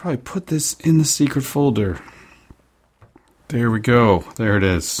Hedge. I should probably put this in the secret folder. There we go. There it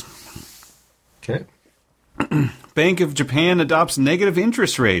is. Okay. Bank of Japan adopts negative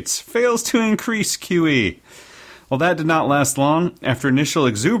interest rates, fails to increase QE. Well, that did not last long. After initial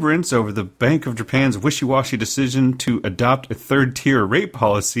exuberance over the Bank of Japan's wishy-washy decision to adopt a third-tier rate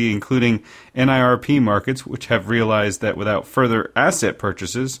policy, including NIRP markets, which have realized that without further asset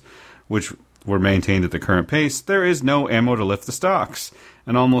purchases, which were maintained at the current pace, there is no ammo to lift the stocks.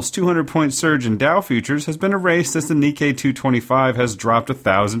 An almost 200-point surge in Dow futures has been erased as the Nikkei 225 has dropped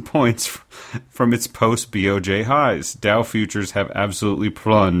 1,000 points from its post-BOJ highs. Dow futures have absolutely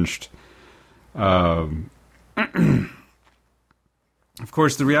plunged. Of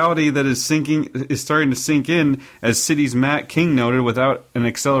course, the reality that is starting to sink in, as Citi's Matt King noted, without an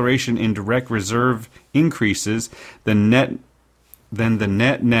acceleration in direct reserve increases, the net,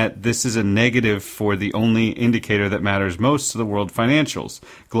 this is a negative for the only indicator that matters most to the world financials,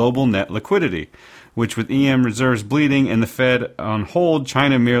 global net liquidity, which with EM reserves bleeding and the Fed on hold,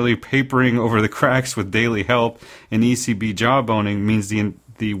 China merely papering over the cracks with daily help, and ECB jawboning means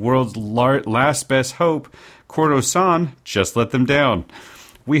the world's last best hope, Cordo-san, just let them down.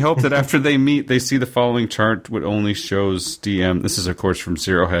 We hope that after they meet, they see the following chart, which only shows DM. This is, of course, from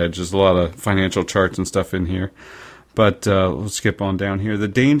Zero Hedge. There's a lot of financial charts and stuff in here. But let's skip on down here. The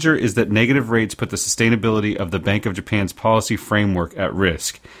danger is that negative rates put the sustainability of the Bank of Japan's policy framework at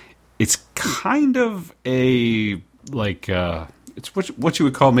risk. It's kind of it's what you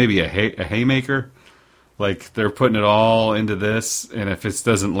would call maybe a haymaker. Like, they're putting it all into this, and if it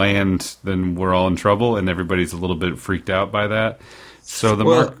doesn't land, then we're all in trouble, and everybody's a little bit freaked out by that. So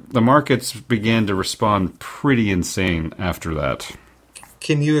the markets began to respond pretty insane after that.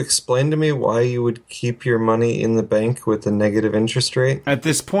 Can you explain to me why you would keep your money in the bank with a negative interest rate? At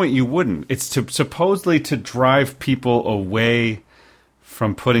this point, you wouldn't. It's supposedly to drive people away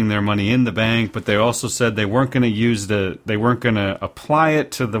from putting their money in the bank, but they also said they weren't going to they weren't going to apply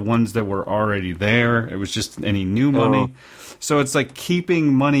it to the ones that were already there. It was just any new money. So it's like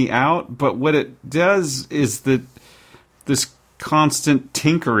keeping money out, but what it does is that this constant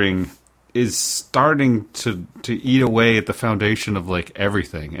tinkering is starting to eat away at the foundation of like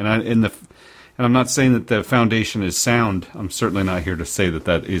everything. And I'm not saying that the foundation is sound. I'm certainly not here to say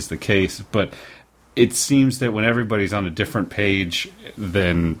that is the case, but it seems that when everybody's on a different page,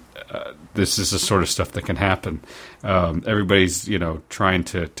 then this is the sort of stuff that can happen. Everybody's, trying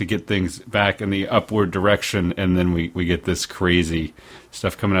to get things back in the upward direction, and then we get this crazy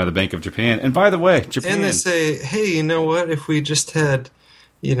stuff coming out of the Bank of Japan. And by the way, Japan... And they say, hey, you know what? If we just had,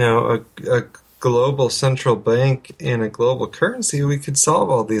 a global central bank and a global currency, we could solve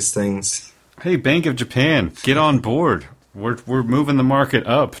all these things. Hey, Bank of Japan, get on board. We're moving the market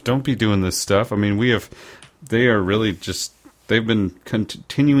up. Don't be doing this stuff. I mean, they are really just, they've been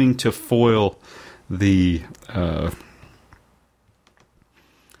continuing to foil the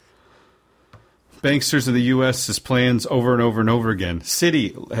banksters of the U.S.'s plans over and over and over again.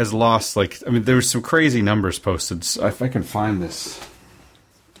 Citi has lost, there was some crazy numbers posted. If I can find this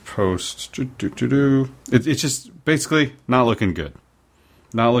post, it's just basically not looking good.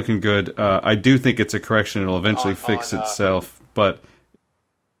 Not looking good. I do think it's a correction. It'll eventually fix itself, but...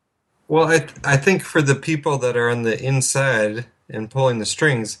 Well, I think for the people that are on the inside and pulling the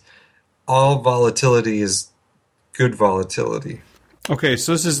strings, all volatility is good volatility. Okay,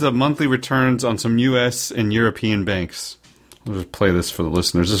 so this is the monthly returns on some U.S. and European banks. I'll just play this for the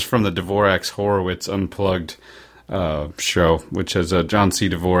listeners. This is from the Dvorak's Horowitz Unplugged show, which has John C.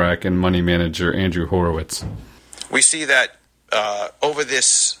 Dvorak and money manager Andrew Horowitz. We see that over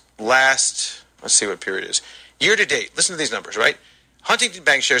this last, let's see what period it is, year to date, listen to these numbers, right? Huntington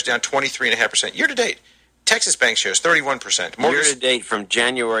Bank shares down 23.5%. Year to date. Texas Bank shares 31%. Year to date from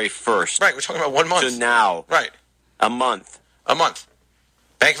January 1st. Right, we're talking about 1 month. To now. Right. A month.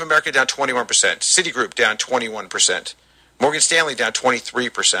 Bank of America down 21%. Citigroup down 21%. Morgan Stanley down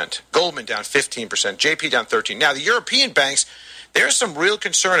 23%. Goldman down 15%. JP down 13%. Now, the European banks, there's some real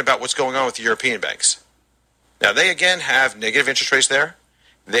concern about what's going on with the European banks. Now, they again have negative interest rates there.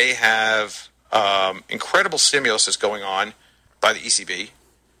 They have incredible stimulus that's going on by the ECB.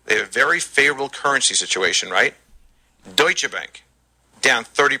 They have a very favorable currency situation, right? Deutsche Bank, down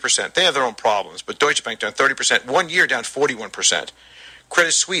 30%. They have their own problems, but Deutsche Bank down 30%. 1 year down 41%.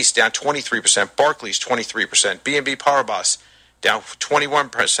 Credit Suisse down 23%. Barclays 23%. BNP Paribas down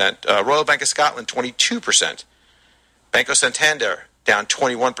 21%. Royal Bank of Scotland 22%. Banco Santander down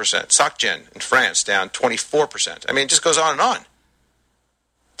 21%. SocGen in France down 24%. I mean, it just goes on and on.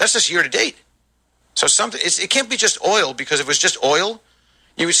 That's just year to date. So it can't be just oil, because if it was just oil,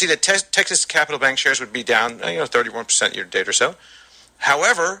 you would see that Texas Capital Bank shares would be down 31% year to date or so.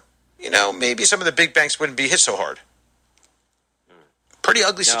 However, maybe some of the big banks wouldn't be hit so hard. Pretty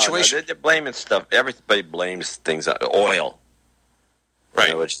ugly situation. No, they're blaming stuff. Everybody blames things on oil.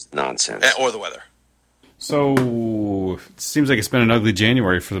 Right. Which is nonsense. Or the weather. So it seems like it's been an ugly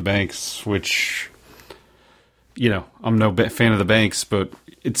January for the banks, which, I'm no fan of the banks, but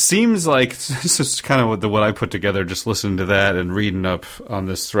it seems like this is kind of what I put together, just listening to that and reading up on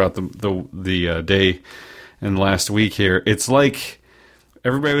this throughout the day and last week here. It's like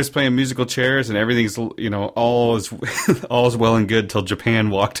everybody was playing musical chairs and everything's, all is well and good till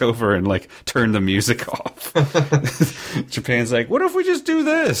Japan walked over and turned the music off. Japan's like, what if we just do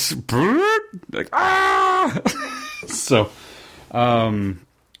this? So,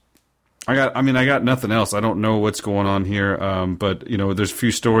 I got nothing else. I don't know what's going on here. But there's a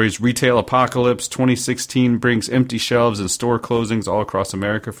few stories. Retail apocalypse 2016 brings empty shelves and store closings all across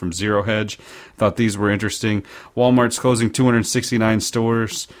America from Zero Hedge. Thought these were interesting. Walmart's closing 269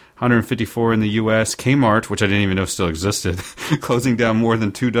 stores, 154 in the U.S. Kmart, which I didn't even know still existed, closing down more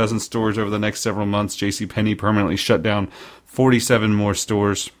than 24 stores over the next several months. JCPenney permanently shut down 47 more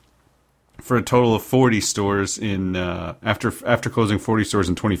stores, for a total of 40 stores in after closing 40 stores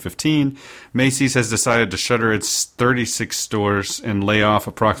in 2015. Macy's has decided to shutter its 36 stores and lay off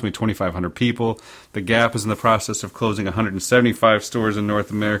approximately 2,500 people. The Gap is in the process of closing 175 stores in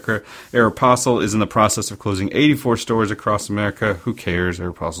North America. Aeropostale is in the process of closing 84 stores across America. Who cares?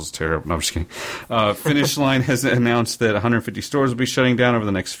 Aeropostale's terrible. No, I'm just kidding. Finish Line has announced that 150 stores will be shutting down over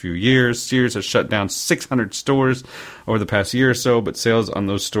the next few years. Sears has shut down 600 stores over the past year or so, but sales on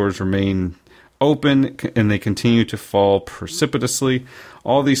those stores remain open, and they continue to fall precipitously.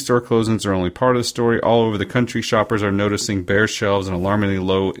 All these store closings are only part of the story. All over the country, shoppers are noticing bare shelves and alarmingly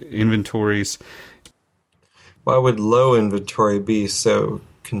low inventories. Why would low inventory be so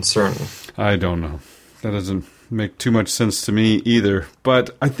concerning? I don't know. That doesn't make too much sense to me either.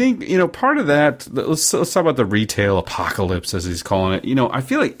 But I think, part of that, let's talk about the retail apocalypse, as he's calling it. I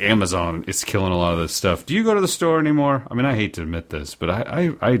feel like Amazon is killing a lot of this stuff. Do you go to the store anymore? I mean, I hate to admit this, but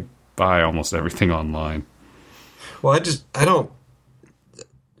I buy almost everything online. Well, I don't,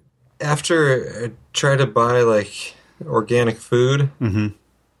 after I try to buy organic food,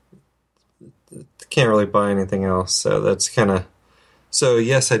 can't really buy anything else. So that's kind of, so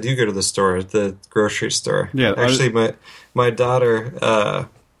yes, I do go to the store, the grocery store. Yeah. Actually, my daughter,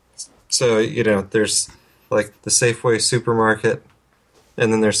 so, there's the Safeway supermarket,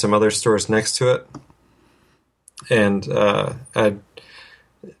 and then there's some other stores next to it. And I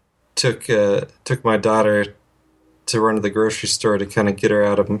took my daughter to run to the grocery store to kind of get her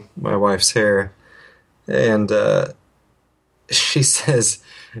out of my wife's hair, and she says,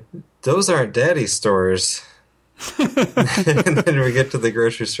 "Those aren't Daddy's stores." And then we get to the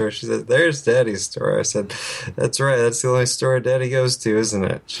grocery store. She said, "There's Daddy's store." I said, "That's right. That's the only store Daddy goes to, isn't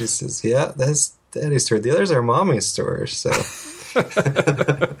it?" She says, "Yeah, that's Daddy's store. The others are Mommy's stores." So.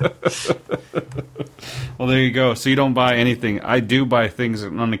 Well, there you go. So you don't buy anything. I do buy things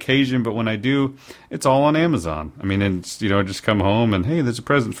on occasion, but when I do, it's all on Amazon. I mean, it's, just come home and, hey, there's a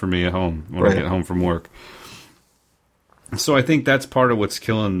present for me at home when I get home from work. So I think that's part of what's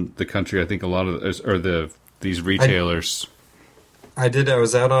killing the country. I think a lot of these retailers. I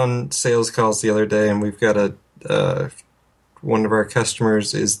was out on sales calls the other day, and we've got one of our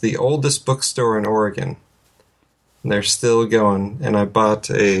customers is the oldest bookstore in Oregon. And they're still going, and I bought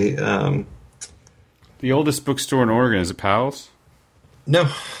a... the oldest bookstore in Oregon, is it Powell's? No.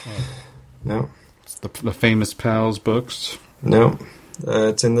 No. It's the famous Powell's Books? No.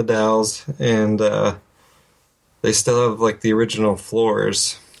 It's in the Dalles, and they still have, the original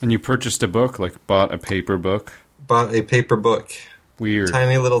floors. And you purchased a book, bought a paper book? Bought a paper book. Weird.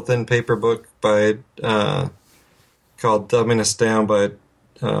 Tiny little thin paper book by called Dumbing Us Down by...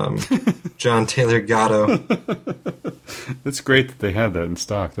 John Taylor Gatto. That's great that they had that in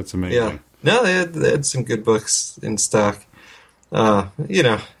stock. That's amazing. Yeah. No, they had some good books in stock. It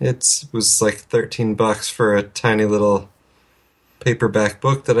was $13 for a tiny little paperback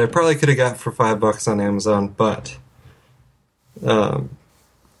book that I probably could have got for $5 on Amazon, but and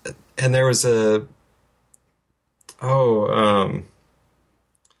there was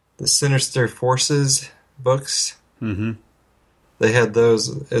the Sinister Forces books. Mm-hmm. They had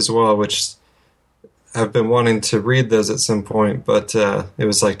those as well, which I've been wanting to read those at some point, but it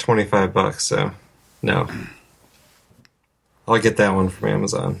was like $25, so no. I'll get that one from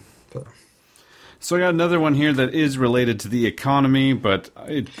Amazon. But. So I got another one here that is related to the economy, but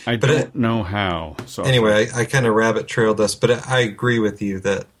I don't know how. So anyway, I kind of rabbit trailed us, but I agree with you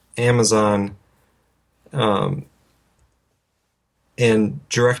that Amazon and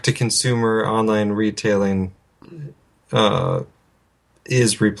direct-to-consumer online retailing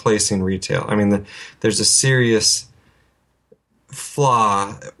is replacing retail. I mean, there's a serious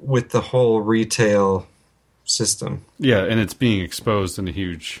flaw with the whole retail system. Yeah, and it's being exposed in a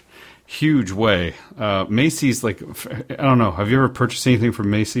huge way. Macy's, like, I don't know. Have you ever purchased anything from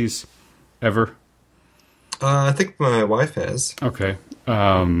Macy's? Ever? I think my wife has. Okay.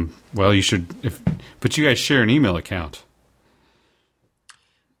 Well, you should. But you guys share an email account.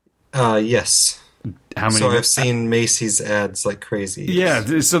 Yes. How many? So I've seen Macy's ads like crazy.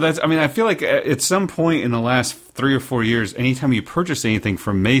 Yeah, so that's, I mean, I feel like at some point in the last 3 or 4 years, anytime you purchase anything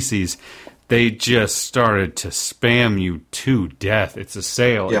from Macy's, they just started to spam you to death. It's a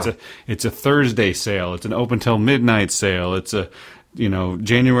sale. Yeah. It's a Thursday sale. It's an open till midnight sale. It's a,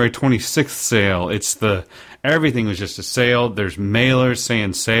 January 26th sale. Everything was just a sale. There's mailers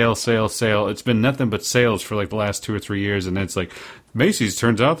saying sale, sale, sale. It's been nothing but sales for like the last 2 or 3 years, and it's like, Macy's,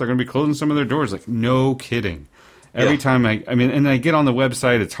 turns out they're going to be closing some of their doors. Like, no kidding. Every time and I get on the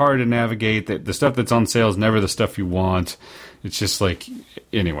website, it's hard to navigate. The stuff that's on sale is never the stuff you want. It's just like,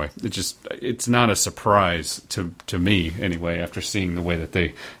 anyway, it's not a surprise to me, anyway, after seeing the way that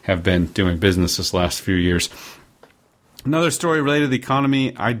they have been doing business this last few years. Another story related to the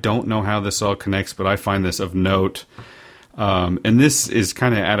economy. I don't know how this all connects, but I find this of note. And this is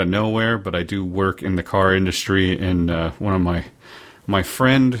kind of out of nowhere, but I do work in the car industry, and one of my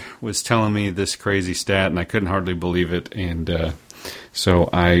friend was telling me this crazy stat, and I couldn't hardly believe it. And so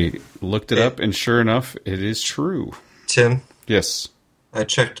I looked it up, and sure enough, it is true. Tim? Yes? I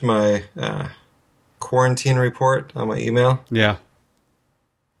checked my quarantine report on my email. Yeah.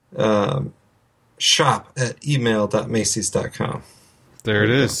 shop@email.macys.com. There it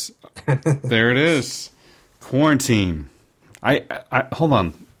is. There it is. Quarantine. I hold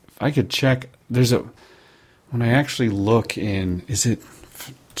on. If I could check. When I actually look in, is it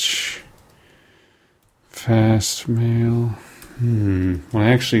fast mail? When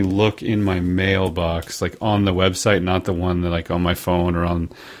I actually look in my mailbox, like on the website, not the one that like on my phone or on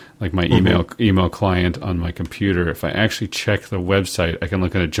like my email client on my computer, if I actually check the website, I can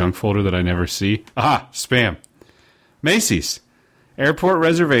look in a junk folder that I never see. Aha! Spam. Macy's. Airport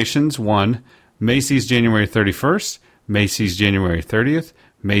reservations, 1. Macy's January 31st. Macy's January 30th.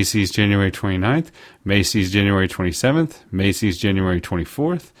 Macy's January 29th, Macy's January 27th, Macy's January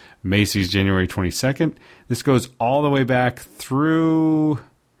 24th, Macy's January 22nd. This goes all the way back through,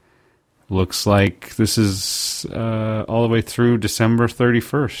 looks like this is all the way through December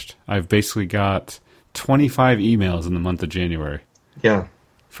 31st. I've basically got 25 emails in the month of January. Yeah.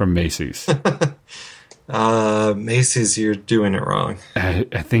 From Macy's. Macy's, you're doing it wrong. I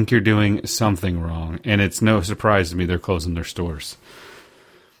think you're doing something wrong, and it's no surprise to me they're closing their stores.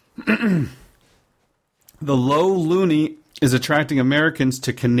 The low loonie is attracting Americans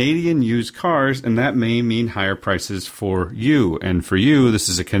to Canadian used cars, and that may mean higher prices for you. And for you, this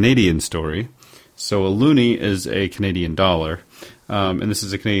is a Canadian story. So a loonie is a Canadian dollar. And this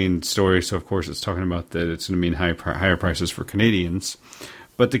is a Canadian story, so of course it's talking about that it's going to mean higher prices for Canadians.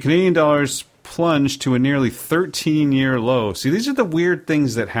 But the Canadian dollar's plunged to a nearly 13-year low. See, these are the weird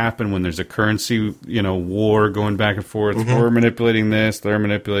things that happen when there's a currency, war going back and forth. Mm-hmm. We're manipulating this, they're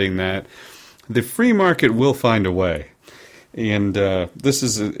manipulating that. The free market will find a way. And this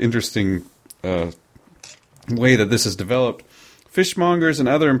is an interesting way that this has developed. Fishmongers and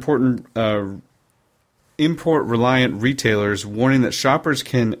other important import-reliant retailers warning that shoppers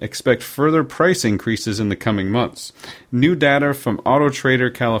can expect further price increases in the coming months. New data from Auto Trader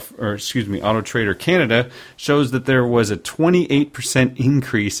Canada shows that there was a 28%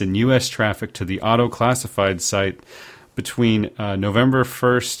 increase in U.S. traffic to the auto classified site between November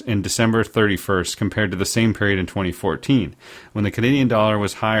 1st and December 31st compared to the same period in 2014, when the Canadian dollar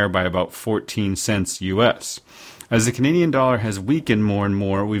was higher by about 14 cents U.S. As the Canadian dollar has weakened more and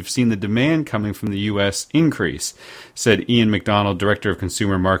more, we've seen the demand coming from the U.S. increase, said Ian McDonald, Director of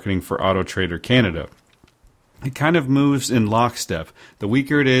Consumer Marketing for Auto Trader Canada. It kind of moves in lockstep. The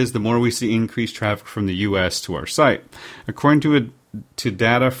weaker it is, the more we see increased traffic from the U.S. to our site. According to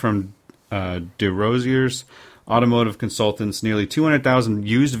data from DeRozier's automotive consultants, nearly 200,000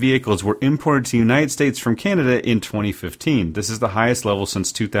 used vehicles were imported to the United States from Canada in 2015. This is the highest level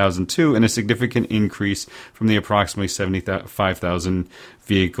since 2002 and a significant increase from the approximately 75,000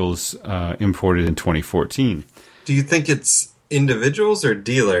 vehicles imported in 2014. Do you think it's individuals or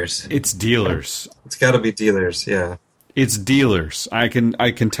dealers? It's dealers. It's got to be dealers, yeah. It's dealers. I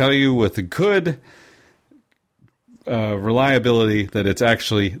can tell you with a good reliability that it's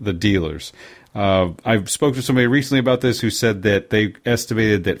actually the dealers. I spoke to somebody recently about this who said that they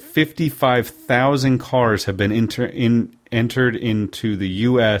estimated that 55,000 cars have been entered into the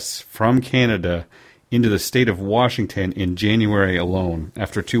U.S. from Canada into the state of Washington in January alone,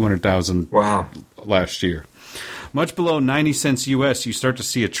 after 200,000 last year. Much below 90 cents U.S., you start to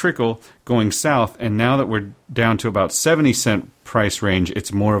see a trickle going south, and now that we're down to about 70-cent price range,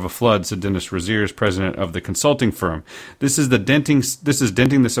 it's more of a flood, said Dennis Roziers, president of the consulting firm. This is denting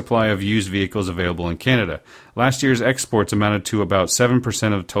the supply of used vehicles available in Canada. Last year's exports amounted to about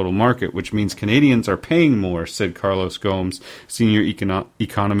 7% of the total market, which means Canadians are paying more, said Carlos Gomes, senior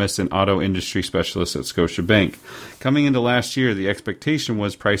economist and auto industry specialist at Scotiabank. Coming into last year, the expectation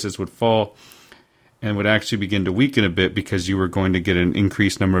was prices would fall and would actually begin to weaken a bit because you were going to get an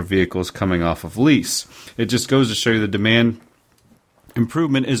increased number of vehicles coming off of lease. It just goes to show you the demand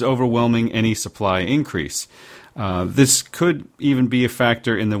improvement is overwhelming any supply increase. This could even be a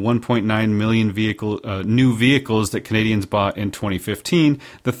factor in the 1.9 million new vehicles that Canadians bought in 2015,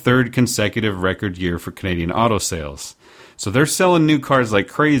 the third consecutive record year for Canadian auto sales. So they're selling new cars like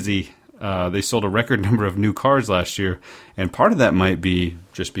crazy. They sold a record number of new cars last year, and part of that might be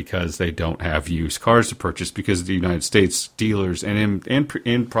just because they don't have used cars to purchase, because the United States dealers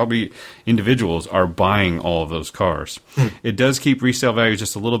and probably individuals are buying all of those cars. It does keep resale values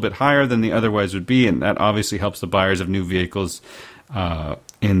just a little bit higher than they otherwise would be, and that obviously helps the buyers of new vehicles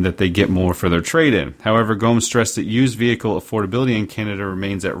in that they get more for their trade-in. However, Gomes stressed that used vehicle affordability in Canada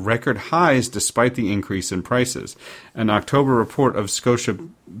remains at record highs despite the increase in prices. An October report of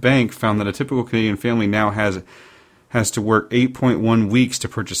Scotiabank found that a typical Canadian family now has to work 8.1 weeks to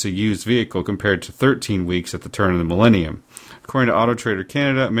purchase a used vehicle compared to 13 weeks at the turn of the millennium. According to Auto Trader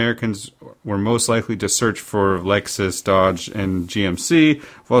Canada, Americans were most likely to search for Lexus, Dodge, and GMC,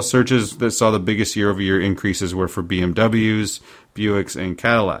 while searches that saw the biggest year-over-year increases were for BMWs, Buicks, and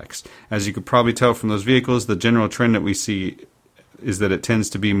Cadillacs. As you could probably tell from those vehicles, the general trend that we see is that it tends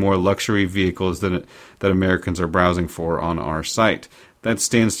to be more luxury vehicles that Americans are browsing for on our site. That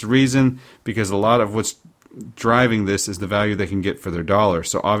stands to reason because a lot of what's driving this is the value they can get for their dollar.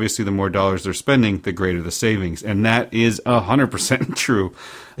 So obviously the more dollars they're spending, the greater the savings. And that is 100% true.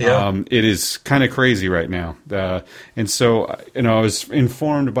 Yeah. It is kind of crazy right now. And so, I was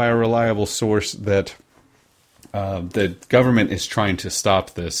informed by a reliable source that the government is trying to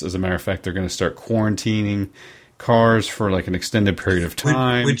stop this. As a matter of fact, they're going to start quarantining cars for like an extended period of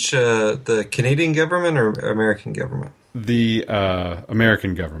time. Which the Canadian government or American government? The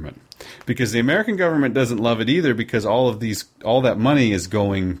American government. Because the American government doesn't love it either, because all that money is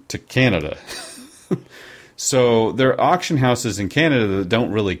going to Canada. So there are auction houses in Canada that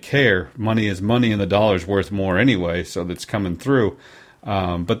don't really care. Money is money and the dollar's worth more anyway, so that's coming through.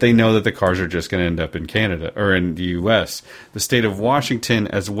 But they know that the cars are just going to end up in Canada or in the U.S. The state of Washington,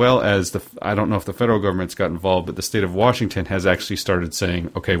 as well as I don't know if the federal government's got involved, but the state of Washington has actually started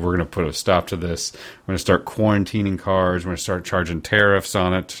saying, okay, we're going to put a stop to this. We're going to start quarantining cars. We're going to start charging tariffs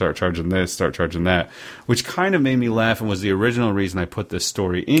on it, start charging this, start charging that, which kind of made me laugh and was the original reason I put this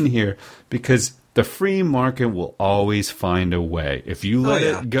story in here, because the free market will always find a way. If you let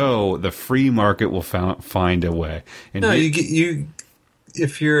it go, the free market will find a way. And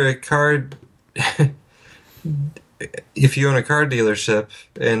if you're a car, if you own a car dealership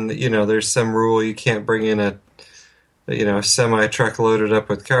and, there's some rule you can't bring in a semi-truck loaded up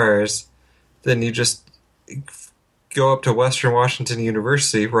with cars, then you just go up to Western Washington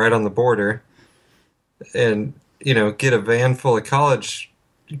University right on the border and, get a van full of college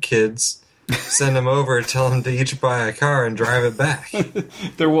kids, send them over, tell them to each buy a car and drive it back.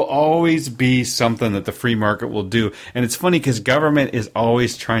 There will always be something that the free market will do. And it's funny because government is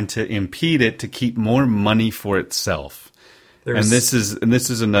always trying to impede it to keep more money for itself. And this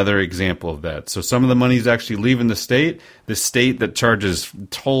is another example of that. So some of the money is actually leaving the state that charges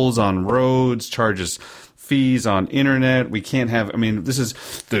tolls on roads, charges fees on internet. We can't have, this is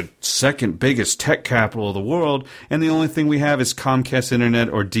the second biggest tech capital of the world, and the only thing we have is Comcast internet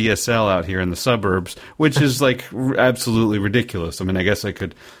or DSL out here in the suburbs, which is like absolutely ridiculous. I guess I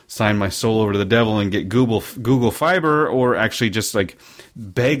could sign my soul over to the devil and get Google Fiber, or actually just like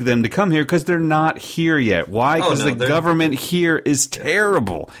beg them to come here, because they're not here yet. Why? Because the government here is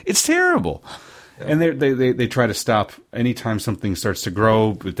terrible. It's terrible. And they try to stop anytime something starts to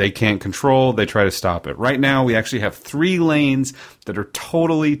grow that they can't control. They try to stop it. Right now, we actually have 3 lanes that are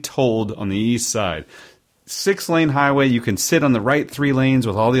totally tolled on the east side. 6-lane highway, you can sit on the right 3 lanes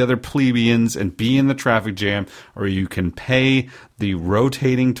with all the other plebeians and be in the traffic jam, or you can pay the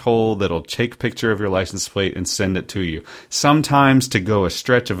rotating toll that'll take a picture of your license plate and send it to you. Sometimes to go a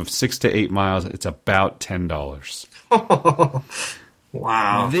stretch of 6 to 8 miles, it's about $10.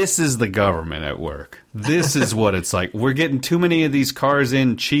 Wow. This is the government at work. This is what it's like. We're getting too many of these cars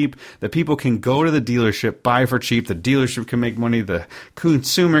in cheap that people can go to the dealership, buy for cheap. The dealership can make money. The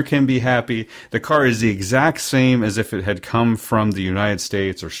consumer can be happy. The car is the exact same as if it had come from the United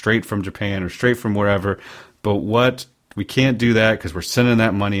States or straight from Japan or straight from wherever. But we can't do that because we're sending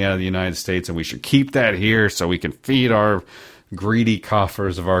that money out of the United States, and we should keep that here so we can feed our greedy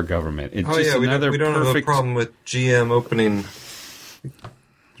coffers of our government. It's we don't have a problem with GM opening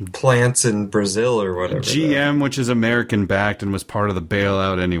plants in Brazil or whatever. GM, which is American-backed and was part of the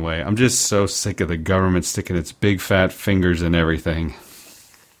bailout anyway. I'm just so sick of the government sticking its big fat fingers in everything.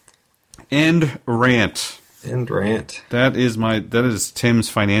 End rant. That is Tim's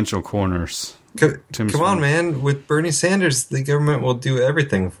financial corners. Come on, man. With Bernie Sanders, the government will do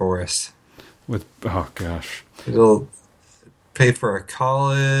everything for us. Oh, gosh. It'll pay for our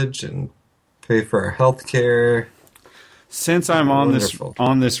college and pay for our health care. Since I'm on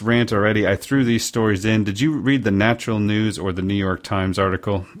this rant already, I threw these stories in. Did you read the Natural News or the New York Times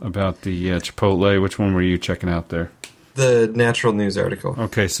article about the Chipotle? Which one were you checking out there? The Natural News article.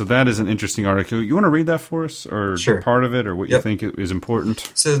 Okay, so that is an interesting article. You want to read that for us, or sure. Part of it, or what you think is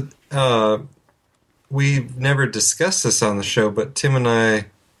important? So we've never discussed this on the show, but Tim and I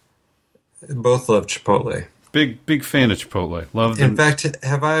both love Chipotle. Big fan of Chipotle. Love them. In fact,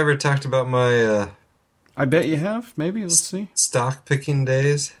 have I ever talked about my... I bet you have. Maybe. Let's see. Stock picking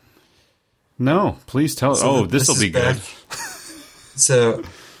days? No. Please tell us. So this will be good. So,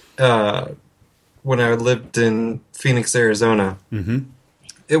 when I lived in Phoenix, Arizona,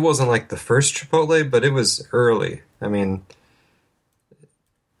 it wasn't like the first Chipotle, but it was early. I mean,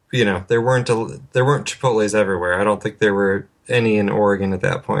 there weren't Chipotles everywhere. I don't think there were any in Oregon at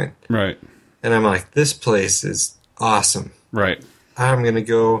that point. Right. And I'm like, this place is awesome. Right. I'm going to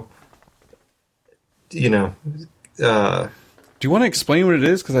go... do you want to explain what it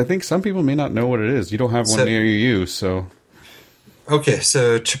is? Because I think some people may not know what it is. You don't have one near you, so... Okay,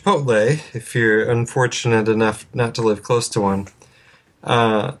 so Chipotle, if you're unfortunate enough not to live close to one,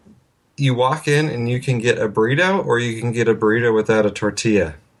 you walk in and you can get a burrito, or you can get a burrito without a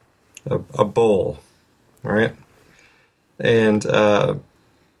tortilla, a bowl, all right? And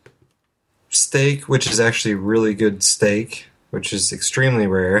steak, which is actually really good steak, which is extremely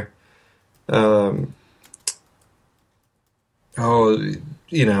rare.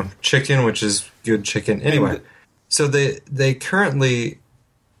 Chicken, which is good chicken. Anyway, so they currently,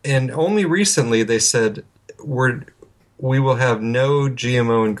 and only recently, they said we will have no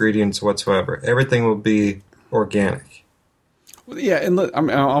GMO ingredients whatsoever. Everything will be organic. Well, yeah, and look,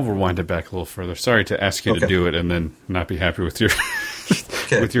 I'll rewind it back a little further. Sorry to ask you to do it and then not be happy with your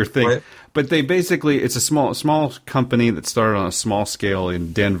with your thing. Right. But they basically, it's a small company that started on a small scale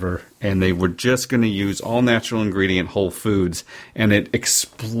in Denver, and they were just going to use all natural ingredient whole foods, and it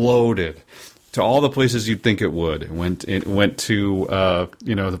exploded to all the places you'd think it would. It went to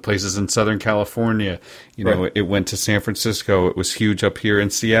the places in Southern California. It went to San Francisco. It was huge up here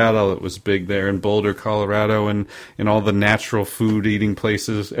in Seattle. It was big there in Boulder, Colorado, and in all the natural food eating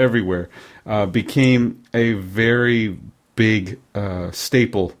places everywhere. Became a very big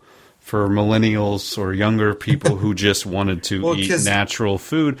staple for millennials or younger people who just wanted to eat natural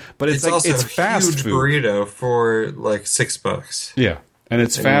food. But it's like, also it's fast huge food. Burrito for like $6. Yeah, and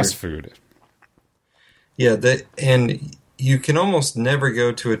it's fast food. Yeah, and you can almost never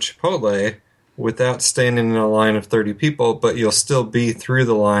go to a Chipotle without standing in a line of 30 people, but you'll still be through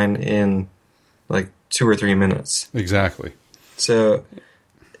the line in like 2 or 3 minutes. Exactly. So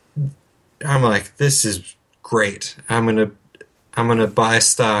I'm like, this is great. I'm gonna buy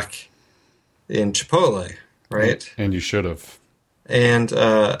stock in Chipotle, right? And you should have. And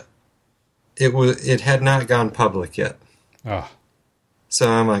it had not gone public yet. Ah. So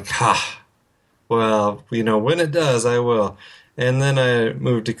I'm like, well, when it does, I will. And then I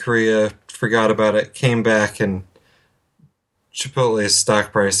moved to Korea, forgot about it, came back, and Chipotle's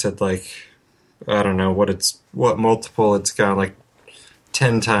stock price had I don't know what multiple it's gone, like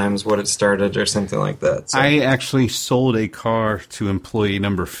 10 times what it started or something like that. So. I actually sold a car to employee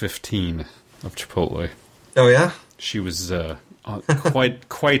number 15 of Chipotle. Oh, yeah? She was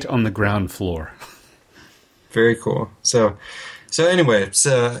quite on the ground floor. Very cool. So anyway,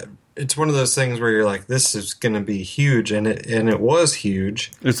 it's one of those things where you're like, this is going to be huge, and it was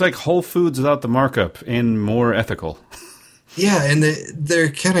huge. It's like Whole Foods without the markup and more ethical. Yeah, and they're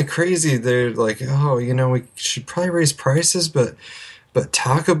kind of crazy. They're like, oh, we should probably raise prices, but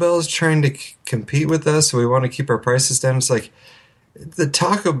Taco Bell is trying to compete with us, so we want to keep our prices down. It's like the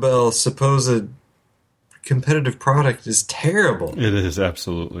Taco Bell supposed competitive product is terrible. It is,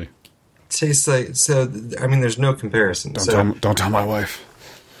 absolutely. Tastes like, so, I mean, there's no comparison. Don't tell my wife.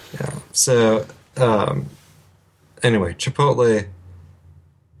 Yeah. So, anyway, Chipotle,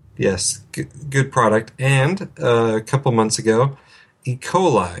 yes, good product. And a couple months ago, E.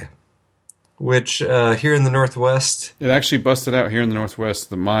 coli, which here in the Northwest... It actually busted out here in the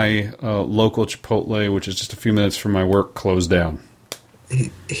Northwest. My local Chipotle, which is just a few minutes from my work, closed down.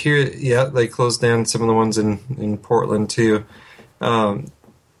 Here, yeah, they closed down some of the ones in Portland, too.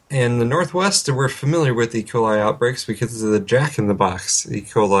 And the Northwest, we're familiar with E. coli outbreaks because of the Jack in the Box E.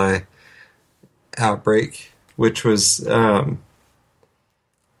 coli outbreak, which was, I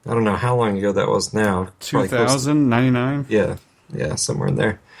don't know how long ago that was now. 2099? Yeah, somewhere in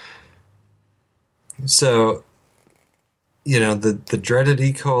there. So, the dreaded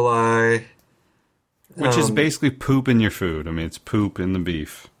E. coli... Which is basically poop in your food. I mean, it's poop in the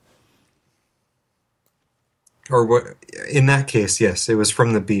beef. Or what? In that case, yes, it was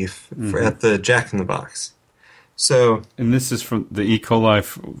from the beef at the Jack in the Box. So, and this is from the E. coli.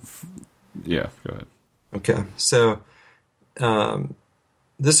 Yeah, go ahead. Okay, so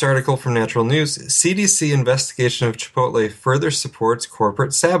this article from Natural News: CDC investigation of Chipotle further supports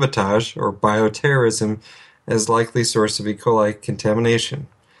corporate sabotage or bioterrorism as likely source of E. coli contamination.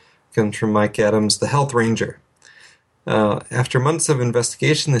 Comes from Mike Adams, the Health Ranger. After months of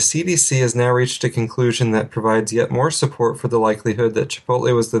investigation, the CDC has now reached a conclusion that provides yet more support for the likelihood that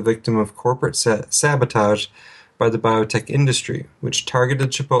Chipotle was the victim of corporate sabotage by the biotech industry, which targeted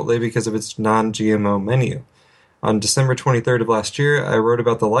Chipotle because of its non-GMO menu. On December 23rd of last year, I wrote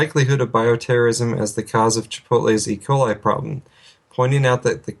about the likelihood of bioterrorism as the cause of Chipotle's E. coli problem, pointing out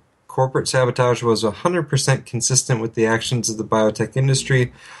that the corporate sabotage was 100% consistent with the actions of the biotech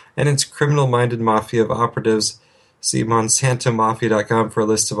industry and its criminal-minded mafia of operatives. See MonsantoMafia.com for a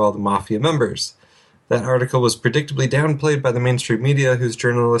list of all the mafia members. That article was predictably downplayed by the mainstream media, whose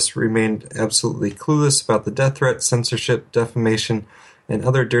journalists remained absolutely clueless about the death threat, censorship, defamation, and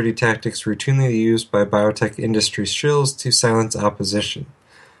other dirty tactics routinely used by biotech industry shills to silence opposition.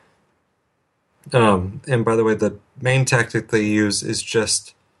 And by the way, the main tactic they use is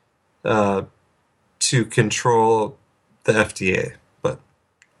just to control the FDA. But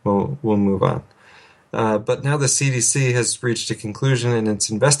we'll move on. But now the CDC has reached a conclusion in its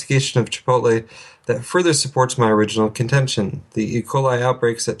investigation of Chipotle that further supports my original contention. The E. coli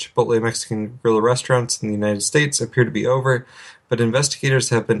outbreaks at Chipotle Mexican grill restaurants in the United States appear to be over, but investigators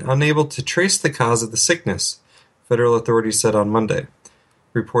have been unable to trace the cause of the sickness, federal authorities said on Monday.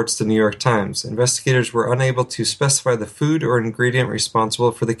 Reports the New York Times. Investigators were unable to specify the food or ingredient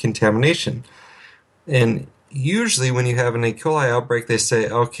responsible for the contamination. And usually when you have an E. coli outbreak, they say,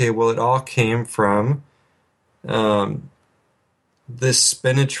 okay, well, it all came from this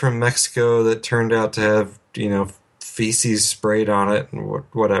spinach from Mexico that turned out to have, feces sprayed on it and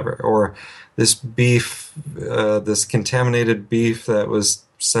whatever. Or this beef, this contaminated beef that was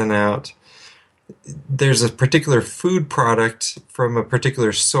sent out. There's a particular food product from a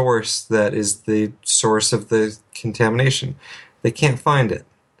particular source that is the source of the contamination. They can't find it.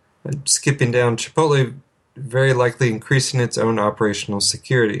 Skipping down, Chipotle very likely increasing its own operational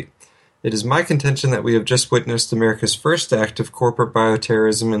security. It is my contention that we have just witnessed America's first act of corporate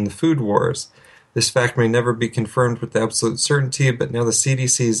bioterrorism in the food wars. This fact may never be confirmed with absolute certainty, but now the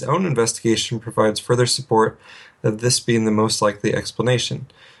CDC's own investigation provides further support of this being the most likely explanation.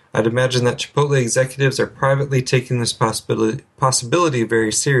 I'd imagine that Chipotle executives are privately taking this possibility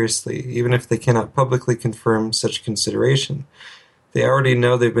very seriously, even if they cannot publicly confirm such consideration. They already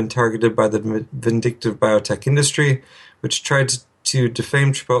know they've been targeted by the vindictive biotech industry, which tried to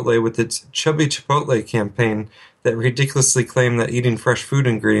defame Chipotle with its Chubby Chipotle campaign that ridiculously claimed that eating fresh food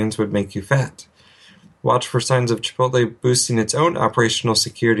ingredients would make you fat. Watch for signs of Chipotle boosting its own operational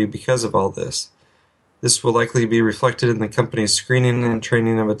security because of all this. This will likely be reflected in the company's screening and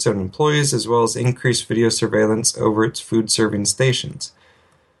training of its own employees, as well as increased video surveillance over its food-serving stations.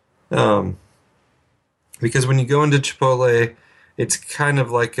 Because when you go into Chipotle, it's kind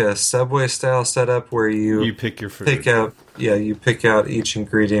of like a Subway-style setup where you pick your food. You pick out each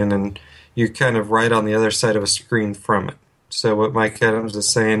ingredient, and you're kind of right on the other side of a screen from it. So what Mike Adams is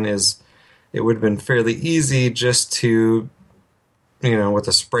saying is it would have been fairly easy just to, with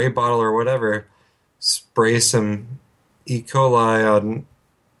a spray bottle or whatever, spray some E. coli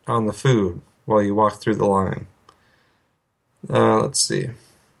on the food while you walk through the line. Let's see.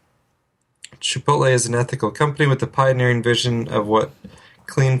 Chipotle is an ethical company with a pioneering vision of what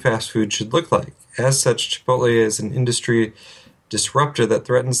clean fast food should look like. As such, Chipotle is an industry disruptor that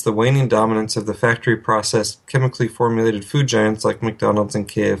threatens the waning dominance of the factory-processed, chemically formulated food giants like McDonald's and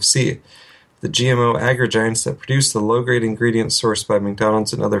KFC. The GMO agri-giants that produce the low-grade ingredients sourced by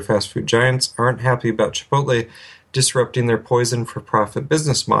McDonald's and other fast food giants aren't happy about Chipotle disrupting their poison-for-profit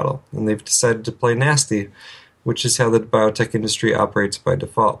business model, and they've decided to play nasty, which is how the biotech industry operates by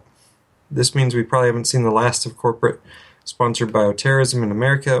default. This means we probably haven't seen the last of corporate-sponsored bioterrorism in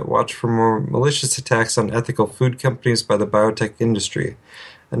America. Watch for more malicious attacks on ethical food companies by the biotech industry,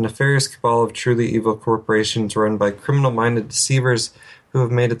 a nefarious cabal of truly evil corporations run by criminal-minded deceivers who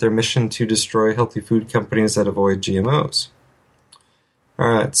have made it their mission to destroy healthy food companies that avoid GMOs.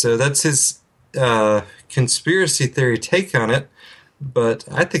 Alright, so that's his conspiracy theory take on it, but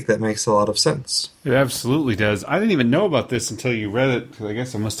I think that makes a lot of sense. It absolutely does. I didn't even know about this until you read it, because I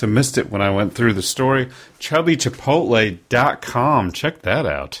guess I must have missed it when I went through the story. ChubbyChipotle.com. Check that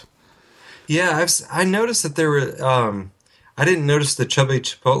out. Yeah, I noticed that there were... I didn't notice the Chubby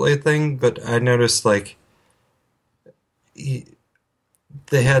Chipotle thing, but I noticed, like...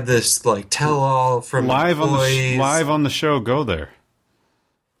 they had this, like, tell-all from employees. Live on the show, go there.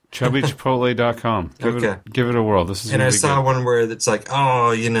 ChubbyChipotle.com. Give it a whirl. This is. And I saw one where it's like,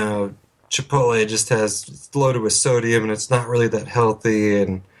 oh, you know, Chipotle just it's loaded with sodium and it's not really that healthy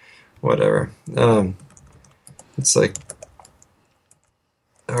and whatever. It's like,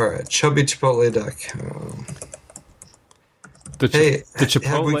 all right, ChubbyChipotle.com. The Chipotle.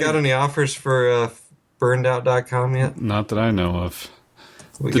 Have we got any offers for BurnedOut.com yet? Not that I know of.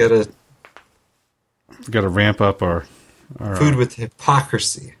 We gotta ramp up our food with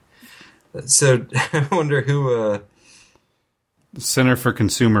hypocrisy. So I wonder who. Center for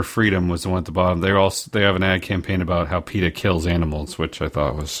Consumer Freedom was the one at the bottom. They have an ad campaign about how PETA kills animals, which I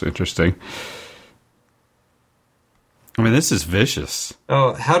thought was interesting. I mean, this is vicious.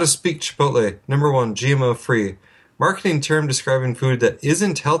 Oh, how to speak Chipotle. Number 1, GMO free. Marketing term describing food that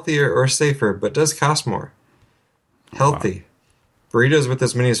isn't healthier or safer, but does cost more. Healthy. Wow. Burritos with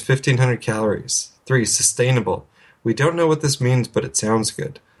as many as 1,500 calories. 3, sustainable. We don't know what this means, but it sounds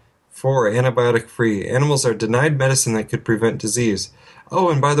good. 4, antibiotic-free. Animals are denied medicine that could prevent disease. Oh,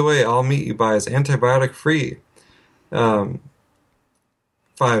 and by the way, all meat you buy is antibiotic-free. 5,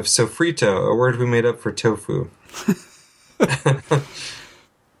 sofrito, a word we made up for tofu.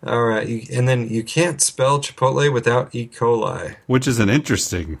 All right, and then you can't spell Chipotle without E. coli. Which is an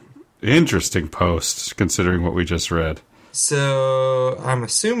interesting post, considering what we just read. So, I'm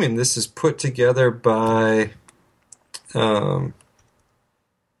assuming this is put together by...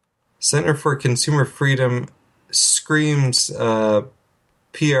 Center for Consumer Freedom screams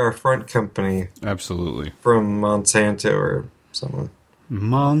PR front company. Absolutely. From Monsanto or someone.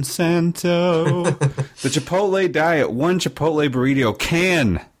 Monsanto. The Chipotle diet. One Chipotle burrito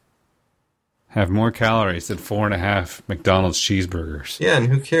can have more calories than 4.5 McDonald's cheeseburgers. Yeah, and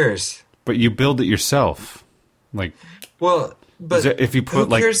who cares? But you build it yourself. Like, well... But if you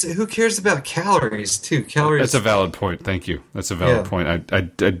put who cares about calories too? Calories. That's a valid point. Thank you. That's a valid point. I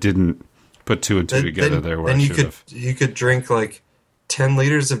didn't put 2 and 2 together there. Where you could drink like 10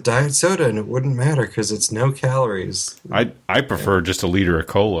 liters of diet soda and it wouldn't matter because it's no calories. I prefer just a liter of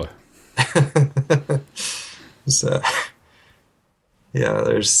cola. So yeah,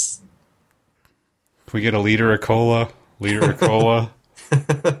 there's. Can we get a liter of cola? Liter of cola.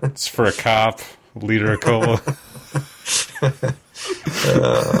 It's for a cop. Liter of cola.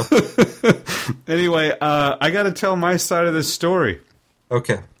 Anyway, I got to tell my side of this story.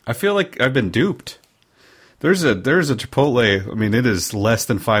 Okay. I feel like I've been duped. There's a Chipotle. I mean, it is less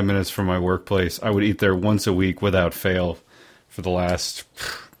than 5 minutes from my workplace. I would eat there once a week without fail for the last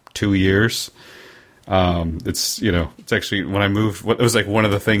 2 years. It's actually when I moved. It was like one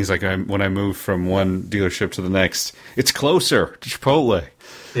of the things. Like when I moved from one dealership to the next, it's closer to Chipotle.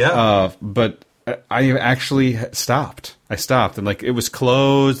 Yeah. But I actually stopped. I stopped, and like it was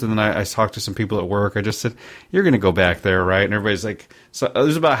closed. And then I talked to some people at work. I just said, "You're going to go back there, right?" And everybody's like, "So it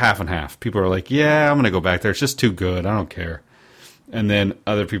was about half and half." People are like, "Yeah, I'm going to go back there. It's just too good. I don't care." And then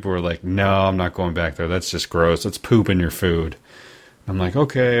other people were like, "No, I'm not going back there. That's just gross. Let's poop in your food." I'm like,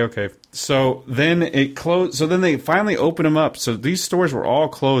 okay. So then it closed. So then they finally opened them up. So these stores were all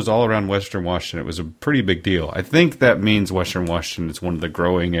closed all around Western Washington. It was a pretty big deal. I think that means Western Washington is one of the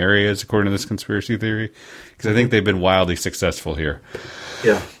growing areas, according to this conspiracy theory, because I think they've been wildly successful here.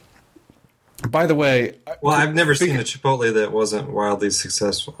 Yeah. By the way, well, I've never seen a Chipotle that wasn't wildly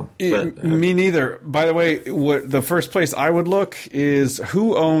successful. But, me neither. By the way, the first place I would look is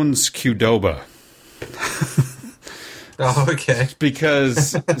who owns Qdoba. Oh, okay.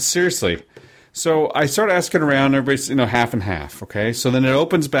 Because seriously, so I start asking around. Everybody's half and half. Okay, so then it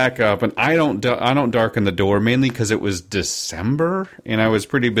opens back up, and I don't darken the door mainly because it was December and I was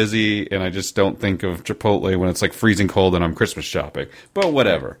pretty busy, and I just don't think of Chipotle when it's like freezing cold and I'm Christmas shopping. But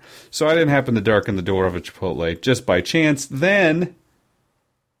whatever. So I didn't happen to darken the door of a Chipotle just by chance. Then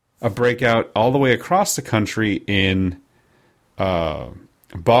a breakout all the way across the country in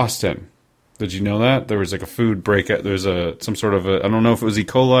Boston. Did you know that? There was like a food breakout. There's some sort of I don't know if it was E.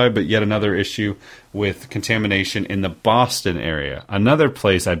 coli, but yet another issue with contamination in the Boston area. Another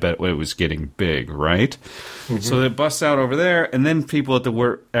place I bet it was getting big, right? Mm-hmm. So it busts out over there, and then people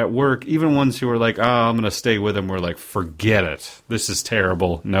at work, even ones who were like, I'm going to stay with them, were like, forget it. This is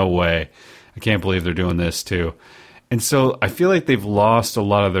terrible. No way. I can't believe they're doing this too. And so I feel like they've lost a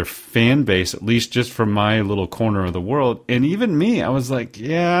lot of their fan base, at least just from my little corner of the world. And even me, I was like,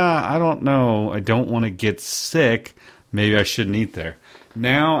 yeah, I don't know. I don't want to get sick. Maybe I shouldn't eat there.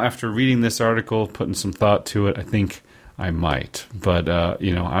 Now, after reading this article, putting some thought to it, I think I might. But,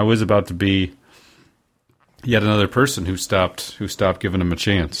 I was about to be yet another person who stopped giving them a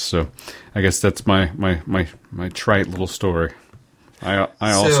chance. So I guess that's my trite little story. I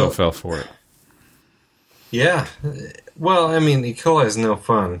also fell for it. Yeah. Well, I mean, E. coli is no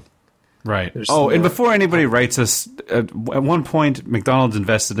fun. Right. And before anybody writes us, at one point, McDonald's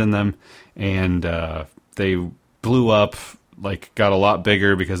invested in them, and they blew up, got a lot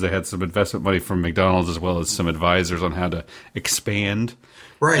bigger because they had some investment money from McDonald's as well as some advisors on how to expand.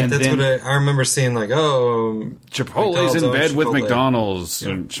 Right. And that's what I remember seeing, Chipotle's in bed with McDonald's.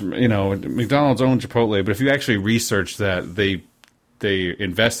 Yeah. And, McDonald's owned Chipotle, but if you actually research that, they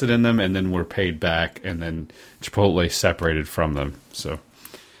invested in them and then were paid back, and then Chipotle separated from them. So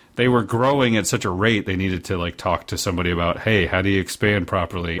they were growing at such a rate they needed to talk to somebody about, hey, how do you expand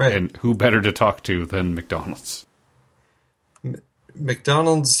properly? Right. And who better to talk to than McDonald's?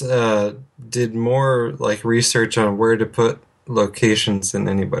 McDonald's did more research on where to put locations than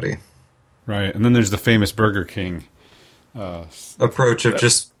anybody. Right. And then there's the famous Burger King approach of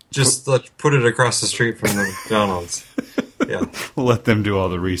just let's put it across the street from the McDonald's. Yeah. We'll let them do all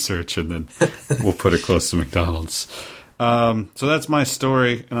the research, and then we'll put it close to McDonald's. So that's my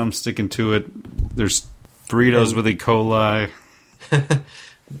story, and I'm sticking to it. There's burritos with E. coli.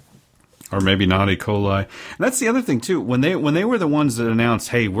 Or maybe not E. coli. And that's the other thing, too. When they were the ones that announced,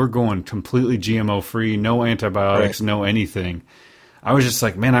 hey, we're going completely GMO-free, no antibiotics, no anything, I was just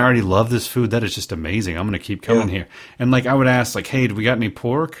like, man, I already love this food. That is just amazing. I'm going to keep coming here. And I would ask, hey, do we got any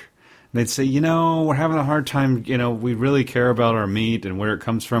pork? And they'd say, we're having a hard time, we really care about our meat and where it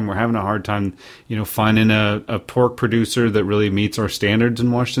comes from. We're having a hard time, finding a pork producer that really meets our standards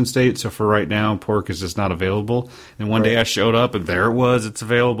in Washington State. So for right now, pork is just not available. And one day I showed up and there it was. It's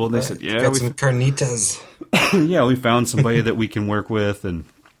available. And they said, yeah. Got some carnitas. Yeah, we found somebody that we can work with. And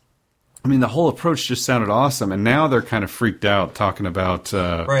I mean, the whole approach just sounded awesome, and now they're kind of freaked out talking about...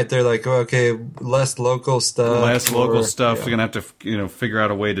 right, they're like, okay, less local stuff. We're going to have to, figure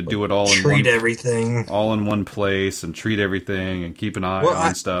out a way to do it all everything. All in one place, and treat everything, and keep an eye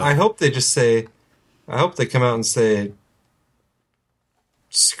on stuff. I hope they just say... I hope they come out and say,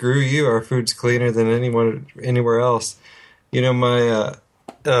 screw you, our food's cleaner than anywhere else. And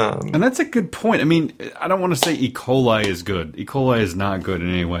that's a good point. I mean, I don't want to say E. coli is good. E. coli is not good in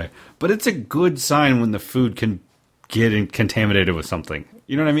any way. But it's a good sign when the food can get contaminated with something.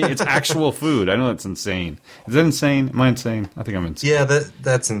 You know what I mean? It's actual food. I know that's insane. Is that insane? Am I insane? I think I'm insane. Yeah,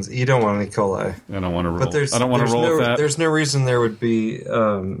 that's insane. You don't want E. coli. I don't want to roll. I don't want to roll with that. There's no reason there would be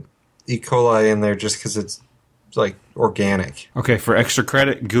E. coli in there just because it's organic. Okay, for extra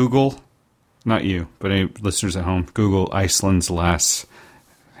credit, Google, not you, but any listeners at home, Google Iceland's last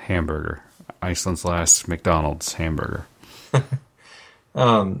hamburger. Iceland's last McDonald's hamburger.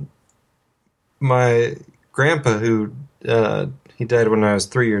 My grandpa, who he died when I was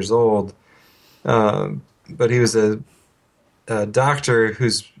 3 years old, but he was a doctor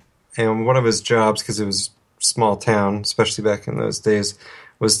and one of his jobs, because it was a small town, especially back in those days,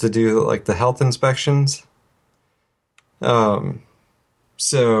 was to do the health inspections.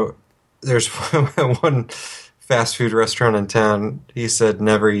 So there's one fast food restaurant in town. He said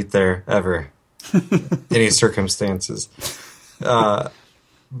never eat there ever, any circumstances.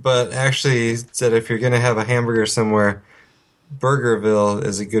 But actually, he said if you're going to have a hamburger somewhere, Burgerville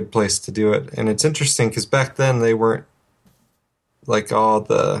is a good place to do it. And it's interesting because back then they weren't all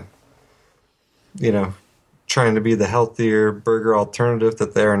the, trying to be the healthier burger alternative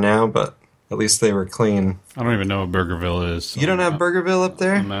that they are now. But At least they were clean. I don't even know what Burgerville is. So You don't have Burgerville up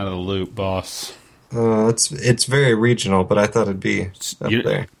there? I'm out of the loop, boss. It's very regional, but I thought it'd be up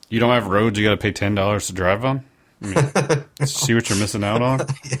there. You don't have roads you got to pay $10 to drive on? I mean, see what you're missing out on?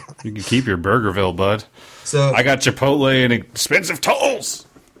 Yeah. You can keep your Burgerville, bud. So I got Chipotle and expensive tolls.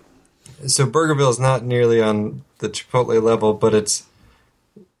 So Burgerville is not nearly on the Chipotle level, but it's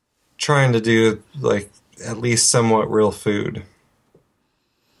trying to do like at least somewhat real food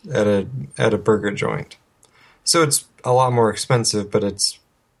at a burger joint. So it's a lot more expensive, but it's...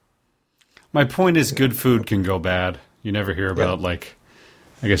 My point is good food can go bad. You never hear about like...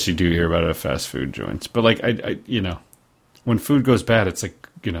 I guess you do hear about it at fast food joints. But like, I when food goes bad, it's like,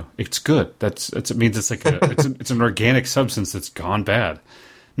 it's good. It means it's like it's an organic substance that's gone bad.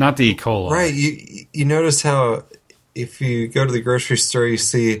 Not the E. coli. Right. You notice how if you go to the grocery store, you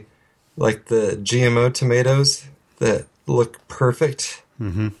see like the GMO tomatoes that look perfect.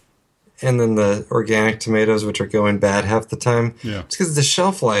 Mm-hmm. And then the organic tomatoes, which are going bad half the time. Yeah. It's because the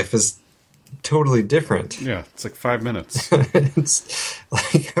shelf life is totally different. Yeah, it's like 5 minutes. It's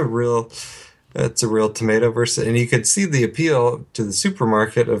like it's a real tomato versus, and you could see the appeal to the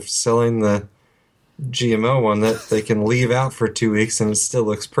supermarket of selling the GMO one that they can leave out for 2 weeks and it still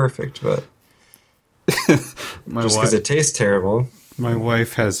looks perfect, but just because it tastes terrible. My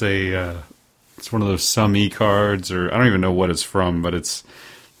wife has it's one of those some e-cards, or I don't even know what it's from, but it's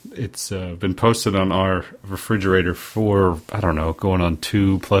been posted on our refrigerator for, I don't know, going on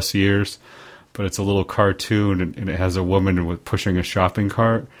 2+ years. But it's a little cartoon, and it has a woman pushing a shopping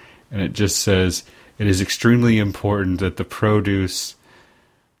cart, and it just says, "It is extremely important that the produce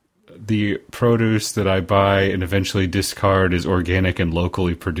that I buy and eventually discard is organic and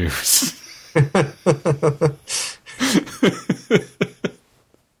locally produced."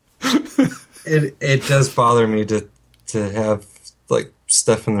 It does bother me to have like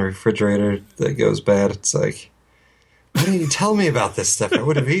stuff in the refrigerator that goes bad. It's like, why didn't you tell me about this stuff? I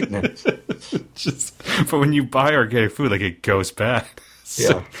would have eaten it. But when you buy organic food, like, it goes bad. So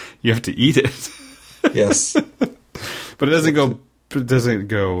yeah, you have to eat it. Yes, but it doesn't go. It doesn't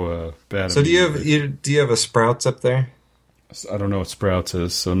go bad. So do you have a Sprouts up there? I don't know what Sprouts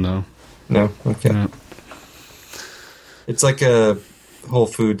is, so no. No, okay. No. It's like a Whole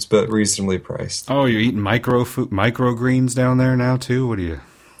Foods, but reasonably priced. Oh, you're eating microgreens down there now too? What are you?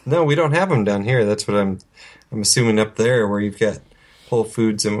 No, we don't have them down here. That's what I'm assuming up there, where you've got Whole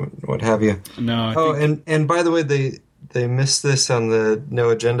Foods and what have you. No. And by the way, they missed this on the No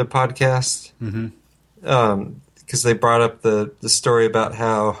Agenda podcast. Mm-hmm. Because they brought up the story about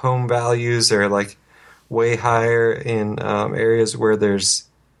how home values are like way higher in areas where there's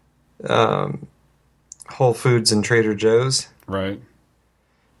Whole Foods and Trader Joe's. Right.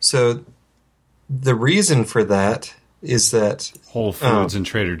 So the reason for that is that Whole Foods and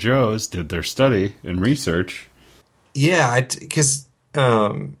Trader Joe's did their study and research. Yeah, because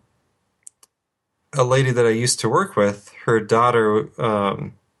a lady that I used to work with, her daughter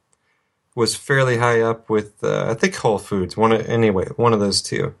was fairly high up with, I think, Whole Foods. One of those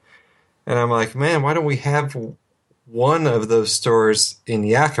two. And I'm like, man, why don't we have one of those stores in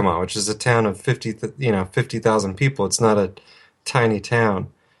Yakima, which is a town of 50,000 people. It's not a tiny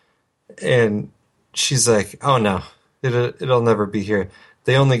town. And she's like, oh no, it'll never be here.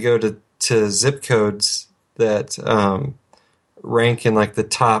 They only go to zip codes that rank in like the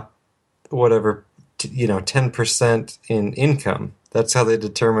top, 10% in income. That's how they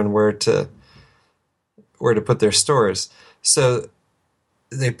determine where to put their stores. So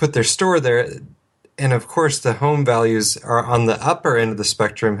they put their store there, and of course the home values are on the upper end of the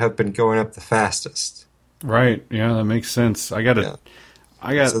spectrum, have been going up the fastest. Right. Yeah, that makes sense. So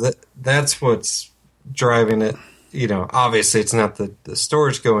that's what's driving it. Obviously it's not the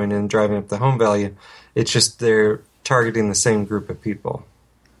stores going in driving up the home value. It's just they're targeting the same group of people.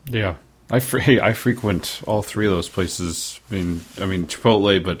 Yeah. I frequent all three of those places. I mean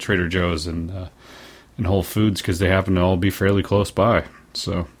Chipotle, but Trader Joe's and Whole Foods, because they happen to all be fairly close by.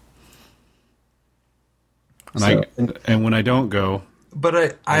 So, and when I don't go,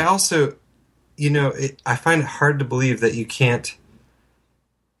 but I also, I find it hard to believe that you can't.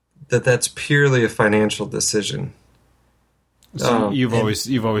 That's purely a financial decision. So you've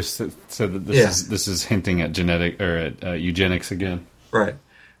always said that this is hinting at genetic or at eugenics again, right?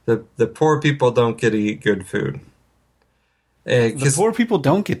 The poor people don't get to eat good food. The poor people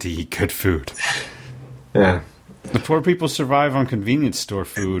don't get to eat good food. Yeah. The poor people survive on convenience store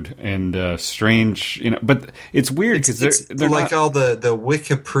food and strange, but it's weird because they're like not... all the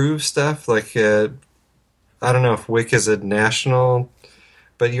WIC approved stuff. Like, I don't know if WIC is a national,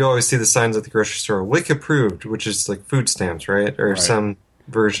 but you always see the signs at the grocery store, WIC approved, which is like food stamps, right? Or some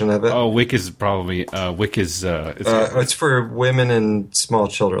version of it. Oh, WIC is probably WIC is it's for women and small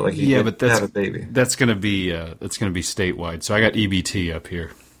children. Like but that's have a baby. That's gonna be statewide. So I got EBT up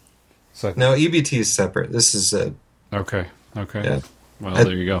here. So No, EBT is separate. This is okay. Yeah. Well,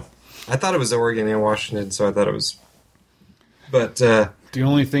 there you go. I thought it was Oregon and Washington, so I thought it was. But the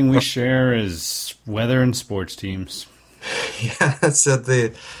only thing we share is weather and sports teams. yeah,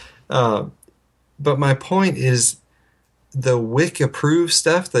 so but my point is the WIC approved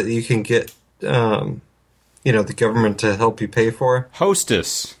stuff that you can get, the government to help you pay for.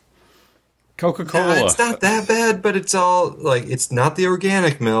 Hostess, Coca-Cola. It's not that bad, but it's all like it's not the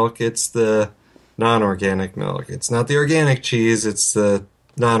organic milk; it's the non-organic milk. It's not the organic cheese; it's the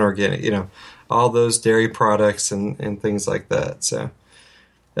non-organic. All those dairy products and things like that. So,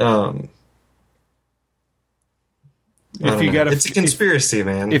 it's a conspiracy,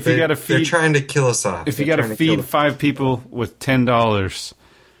 man. They're trying to kill us off. If you got to feed 5 people with $10,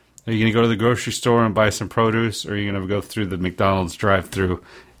 are you going to go to the grocery store and buy some produce, or are you going to go through the McDonald's drive-thru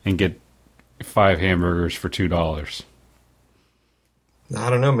and get 5 hamburgers for $2? I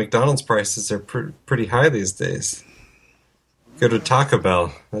don't know. McDonald's prices are pretty high these days. Go to Taco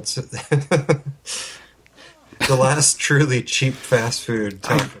Bell. That's the last truly cheap fast food.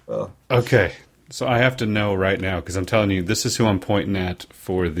 Taco Bell. Okay. So I have to know right now, because I'm telling you, this is who I'm pointing at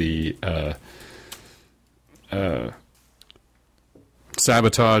for the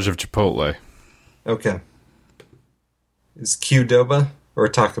sabotage of Chipotle. Okay. Is Qdoba or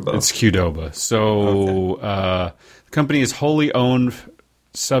Taco Bell? It's Qdoba. So the company is wholly owned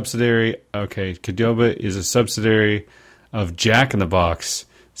subsidiary. Okay, Qdoba is a subsidiary of Jack in the Box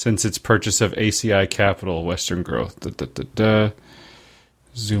since its purchase of ACI Capital, Western Growth.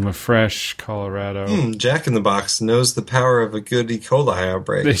 Zuma Fresh, Colorado. Jack in the Box knows the power of a good E. coli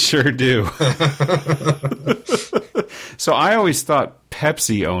outbreak. They sure do. So I always thought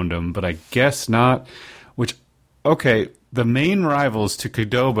Pepsi owned them, but I guess not. The main rivals to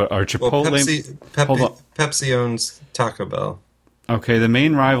Qdoba are Chipotle. Well, Pepsi owns Taco Bell. Okay, the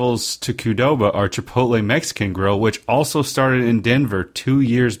main rivals to Qdoba are Chipotle Mexican Grill, which also started in Denver 2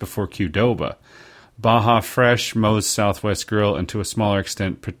 years before Qdoba. Baja Fresh, Moe's Southwest Grill, and to a smaller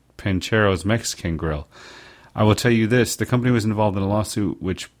extent, Panchero's Mexican Grill. I will tell you this, the company was involved in a lawsuit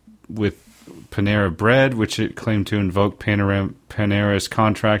with Panera Bread, which it claimed to invoke Panera's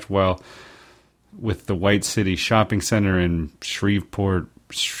contract with the White City Shopping Center in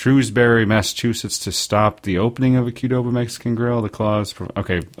Shrewsbury, Massachusetts, to stop the opening of a Qdoba Mexican Grill. The clause...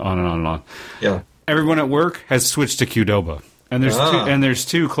 Okay, on and on and on. Yeah. Everyone at work has switched to Qdoba. And there's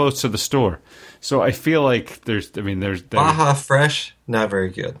two close to the store. So I feel like there's Baja Fresh, not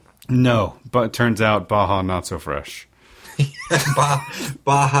very good. No, but it turns out Baja not so fresh.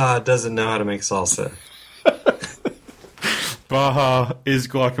 Baja doesn't know how to make salsa. Baja is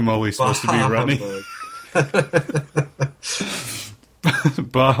guacamole supposed to be runny?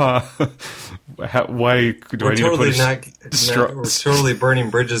 Baja. Why do I need to put we're totally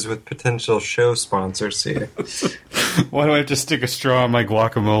burning bridges with potential show sponsors here. Why do I have to stick a straw in my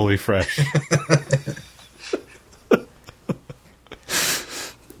guacamole fresh?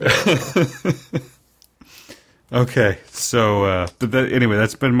 Okay, so anyway,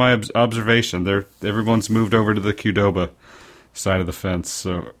 that's been my observation. Everyone's moved over to the Qdoba side of the fence.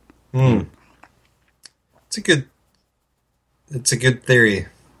 So it's a good theory.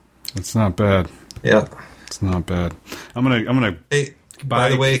 It's not bad. Yeah, it's not bad. I'm gonna. Hey, by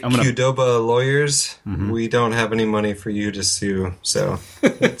the way, Qdoba lawyers, we don't have any money for you to sue, so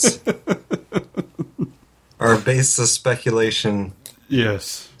it's our baseless speculation.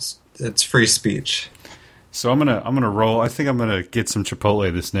 Yes, it's free speech. So I'm gonna roll. I think I'm gonna get some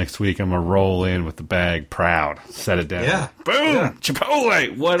Chipotle this next week. I'm gonna roll in with the bag, proud, set it down. Yeah, boom, yeah.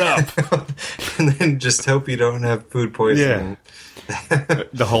 Chipotle, what up? And then just hope you don't have food poisoning. Yeah.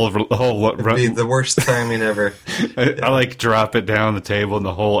 the whole It'd be the worst timing ever. I like drop it down the table, and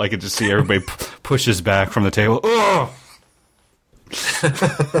I could just see everybody pushes back from the table. Oh,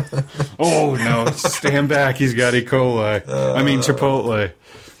 oh no! Stand back. He's got E. coli. Chipotle.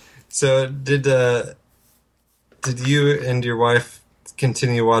 So did you and your wife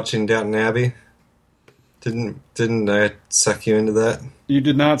continue watching Downton Abbey? Didn't I suck you into that? You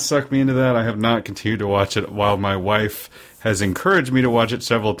did not suck me into that. I have not continued to watch it, while my wife has encouraged me to watch it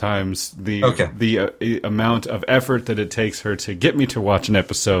several times. The amount of effort that it takes her to get me to watch an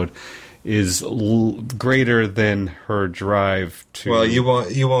episode is greater than her drive to. Well, you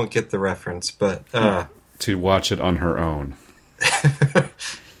won't get the reference, but to watch it on her own.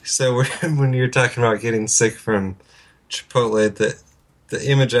 So when you're talking about getting sick from Chipotle, the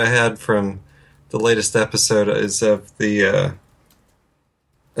image I had from the latest episode is of the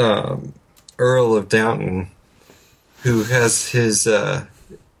Earl of Downton, who has his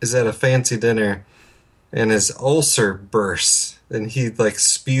is at a fancy dinner, and his ulcer bursts, and he like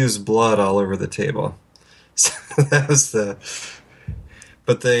spews blood all over the table. So that was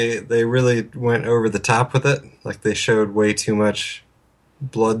but they really went over the top with it. Like they showed way too much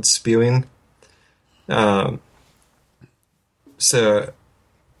blood spewing. So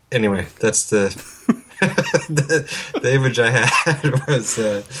anyway, that's the image I had was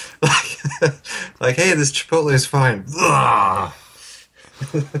like, hey, this Chipotle is fine.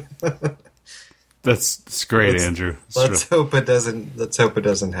 That's great, Andrew. Let's hope it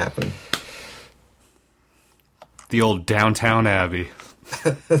doesn't happen. The old Downtown Abbey.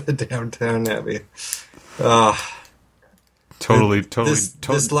 The Downtown Abbey. Totally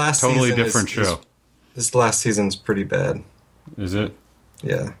different show. This last season's pretty bad. Is it?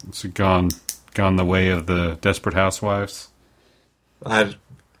 Yeah. It's gone the way of the Desperate Housewives. I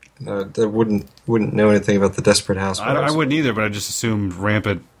wouldn't know anything about the Desperate Housewives. I wouldn't either, but I just assumed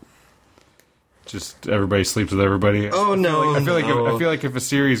rampant. Just everybody sleeps with everybody. Oh no! I feel like if a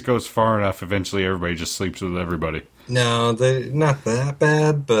series goes far enough, eventually everybody just sleeps with everybody. No, they're not that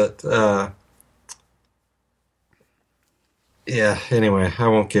bad, but yeah. Anyway, I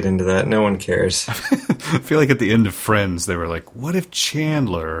won't get into that. No one cares. I feel like at the end of Friends, they were like, "What if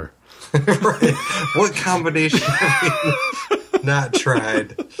Chandler?" Right? What combination have we not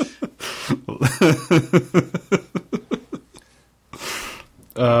tried?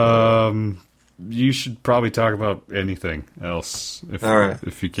 You should probably talk about anything else if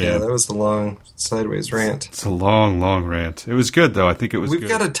you can. Yeah, that was the long sideways rant. It's a long rant. It was good though. I think it was. We've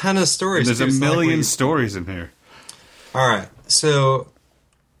got a ton of stories. And there's a million stories in here. All right, so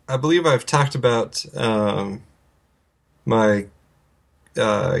I believe I've talked about my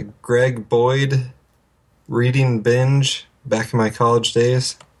Greg Boyd reading binge back in my college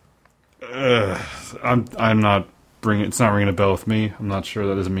days. I'm not bringing. It's not ringing a bell with me. I'm not sure.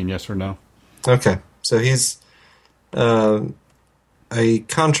 That doesn't mean yes or no. Okay, so he's a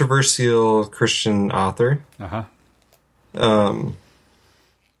controversial Christian author. And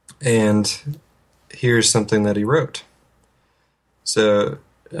here's something that he wrote. So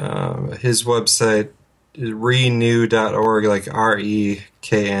his website is renew.org, like REKNEW.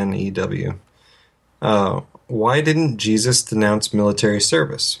 Why didn't Jesus denounce military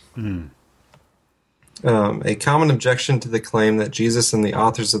service? A common objection to the claim that Jesus and the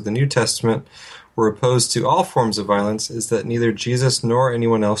authors of the New Testament were opposed to all forms of violence is that neither Jesus nor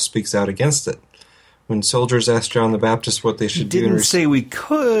anyone else speaks out against it. When soldiers asked John the Baptist what they should do... He didn't say we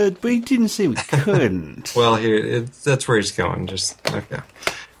could, but he didn't say we couldn't. Well, that's where he's going. Okay.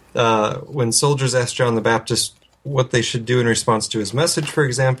 When soldiers asked John the Baptist what they should do in response to his message, for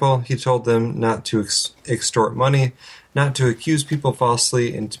example, he told them not to extort money, not to accuse people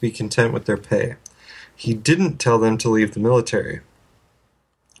falsely, and to be content with their pay. He didn't tell them to leave the military.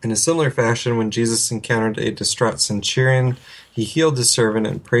 In a similar fashion, when Jesus encountered a distraught centurion, he healed his servant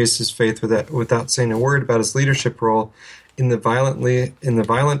and praised his faith without saying a word about his leadership role in the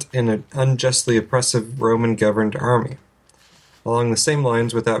violent and unjustly oppressive Roman-governed army. Along the same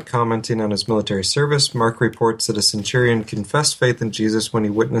lines, without commenting on his military service, Mark reports that a centurion confessed faith in Jesus when he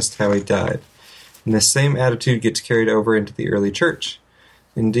witnessed how he died. And this same attitude gets carried over into the early church.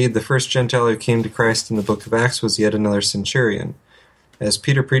 Indeed, the first Gentile who came to Christ in the book of Acts was yet another centurion. As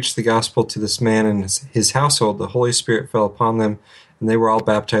Peter preached the gospel to this man and his household, the Holy Spirit fell upon them, and they were all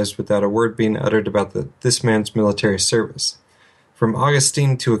baptized without a word being uttered about this man's military service. From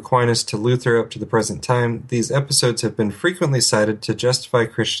Augustine to Aquinas to Luther up to the present time, these episodes have been frequently cited to justify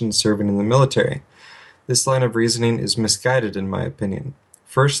Christians serving in the military. This line of reasoning is misguided, in my opinion.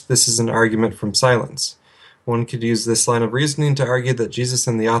 First, this is an argument from silence. One could use this line of reasoning to argue that Jesus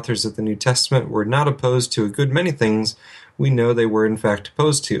and the authors of the New Testament were not opposed to a good many things we know they were in fact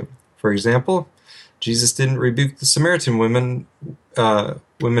opposed to. For example, Jesus didn't rebuke the Samaritan women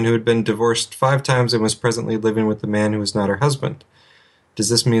who had been divorced 5 times and was presently living with the man who was not her husband. Does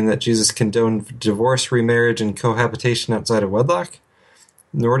this mean that Jesus condoned divorce, remarriage, and cohabitation outside of wedlock?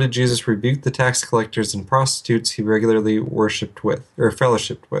 Nor did Jesus rebuke the tax collectors and prostitutes he regularly fellowshipped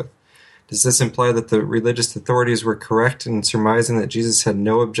with. Does this imply that the religious authorities were correct in surmising that Jesus had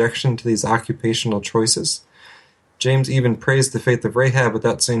no objection to these occupational choices? James even praised the faith of Rahab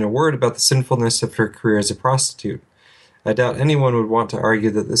without saying a word about the sinfulness of her career as a prostitute. I doubt anyone would want to argue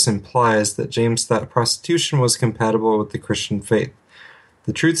that this implies that James thought prostitution was compatible with the Christian faith.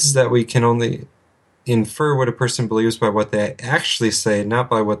 The truth is that we can only infer what a person believes by what they actually say, not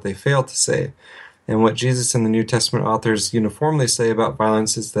by what they fail to say. And what Jesus and the New Testament authors uniformly say about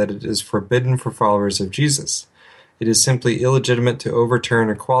violence is that it is forbidden for followers of Jesus. It is simply illegitimate to overturn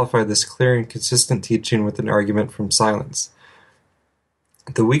or qualify this clear and consistent teaching with an argument from silence.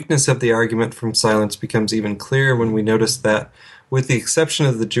 The weakness of the argument from silence becomes even clearer when we notice that, with the exception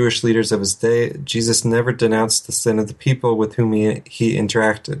of the Jewish leaders of his day, Jesus never denounced the sin of the people with whom he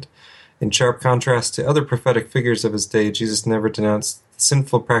interacted. In sharp contrast to other prophetic figures of his day, Jesus never denounced the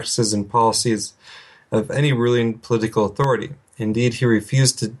sinful practices and policies of any ruling political authority. Indeed, he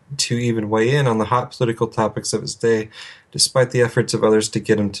refused to even weigh in on the hot political topics of his day, despite the efforts of others to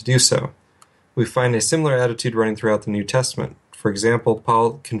get him to do so. We find a similar attitude running throughout the New Testament. For example,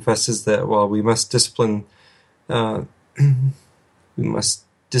 Paul confesses that while we must discipline the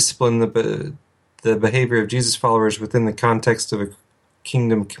behavior of Jesus' followers within the context of a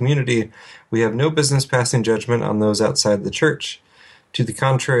kingdom community, we have no business passing judgment on those outside the church. To the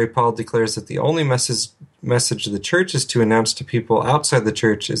contrary, Paul declares that the only message the church is to announce to people outside the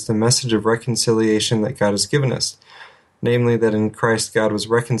church is the message of reconciliation that God has given us, namely that in Christ God was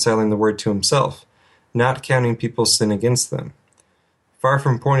reconciling the world to himself, not counting people's sin against them. Far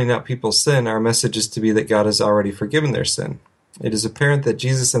from pointing out people's sin, our message is to be that God has already forgiven their sin. It is apparent that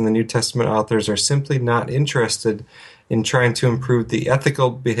Jesus and the New Testament authors are simply not interested in trying to improve the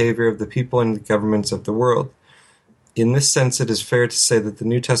ethical behavior of the people and the governments of the world. In this sense, it is fair to say that the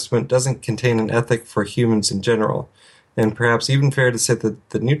New Testament doesn't contain an ethic for humans in general, and perhaps even fair to say that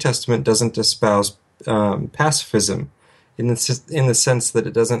the New Testament doesn't espouse pacifism, in the sense that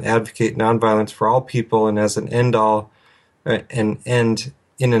it doesn't advocate nonviolence for all people and as an an end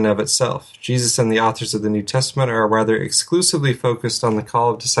in and of itself. Jesus and the authors of the New Testament are rather exclusively focused on the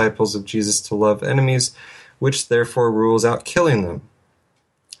call of disciples of Jesus to love enemies, which therefore rules out killing them.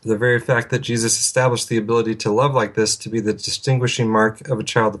 The very fact that Jesus established the ability to love like this to be the distinguishing mark of a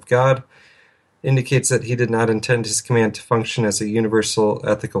child of God indicates that he did not intend his command to function as a universal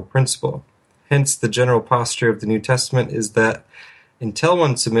ethical principle. Hence, the general posture of the New Testament is that until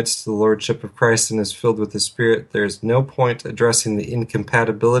one submits to the lordship of Christ and is filled with the Spirit, there is no point addressing the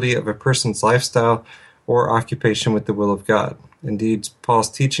incompatibility of a person's lifestyle or occupation with the will of God. Indeed,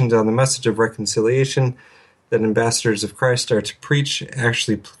 Paul's teachings on the message of reconciliation that ambassadors of Christ are to preach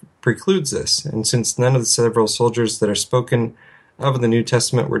actually precludes this, and since none of the several soldiers that are spoken of in the New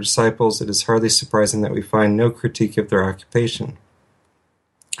Testament were disciples, it is hardly surprising that we find no critique of their occupation.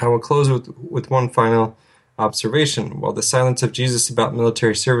 I will close with one final observation. While the silence of Jesus about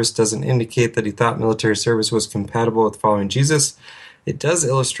military service doesn't indicate that he thought military service was compatible with following Jesus, it does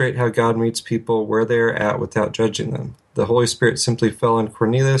illustrate how God meets people where they are at without judging them. The Holy Spirit simply fell on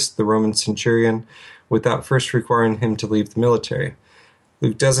Cornelius, the Roman centurion, without first requiring him to leave the military.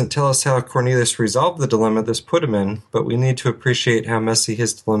 Luke doesn't tell us how Cornelius resolved the dilemma this put him in, but we need to appreciate how messy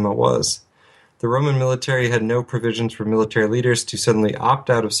his dilemma was. The Roman military had no provisions for military leaders to suddenly opt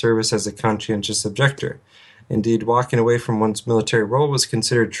out of service as a conscientious objector. Indeed, walking away from one's military role was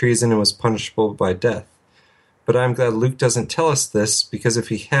considered treason and was punishable by death. But I'm glad Luke doesn't tell us this, because if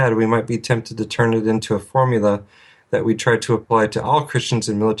he had, we might be tempted to turn it into a formula that we try to apply to all Christians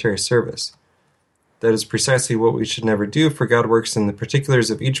in military service. That is precisely what we should never do, for God works in the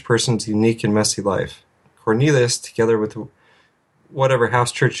particulars of each person's unique and messy life. Cornelius, together with whatever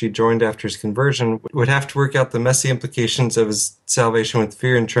house church he joined after his conversion, would have to work out the messy implications of his salvation with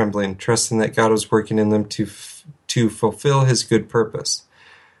fear and trembling, trusting that God was working in them to fulfill his good purpose.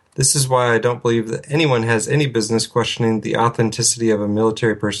 This is why I don't believe that anyone has any business questioning the authenticity of a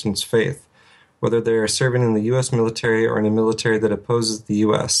military person's faith, whether they are serving in the U.S. military or in a military that opposes the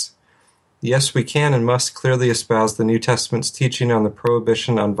U.S. Yes, we can and must clearly espouse the New Testament's teaching on the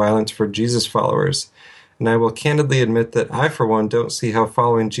prohibition on violence for Jesus followers, and I will candidly admit that I, for one, don't see how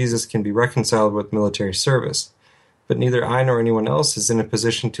following Jesus can be reconciled with military service. But neither I nor anyone else is in a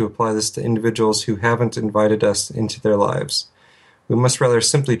position to apply this to individuals who haven't invited us into their lives. We must rather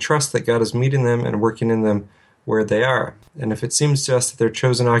simply trust that God is meeting them and working in them where they are, and if it seems to us that their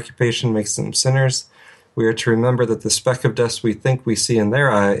chosen occupation makes them sinners, we are to remember that the speck of dust we think we see in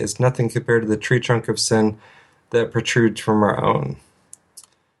their eye is nothing compared to the tree trunk of sin that protrudes from our own.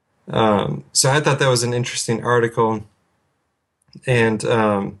 So I thought that was an interesting article, and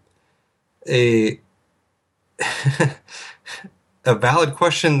a valid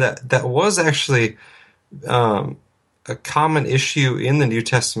question that was actually a common issue in the New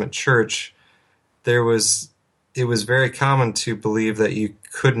Testament church. It was very common to believe that you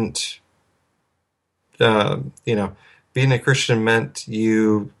couldn't, being a Christian meant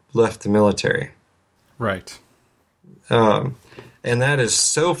you left the military. Right. And that is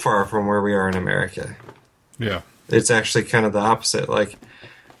so far from where we are in America. Yeah. It's actually kind of the opposite. Like,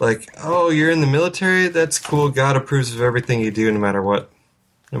 oh, you're in the military? That's cool. God approves of everything you do, no matter what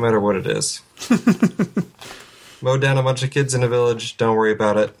it is. mowed down a bunch of kids in a village. Don't worry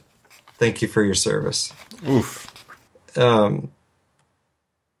about it. Thank you for your service. Oof.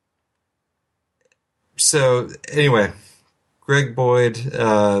 So, anyway, Greg Boyd,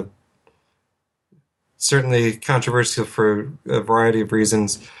 certainly controversial for a variety of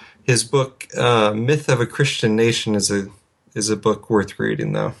reasons. His book, Myth of a Christian Nation, is a book worth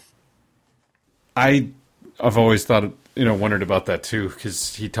reading, though. I've always wondered about that too,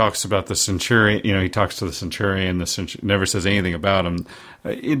 because he talks about the centurion. He talks to the centurion. Never says anything about him.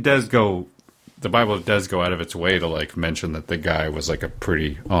 The Bible does go out of its way to mention that the guy was a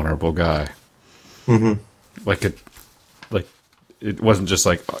pretty honorable guy. Mm-hmm. It wasn't just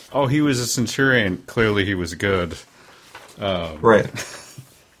he was a centurion. Clearly, he was good. Right.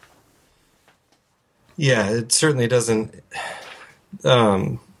 Yeah, it certainly doesn't.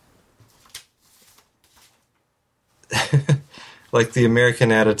 The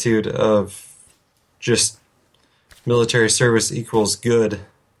American attitude of just military service equals good.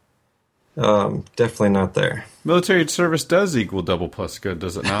 Definitely not there. Military service does equal double plus good,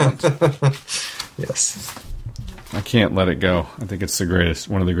 does it not? Yes. I can't let it go. I think it's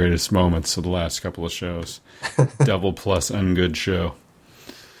one of the greatest moments of the last couple of shows. Double plus ungood show.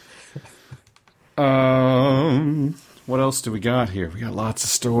 What else do we got here? We got lots of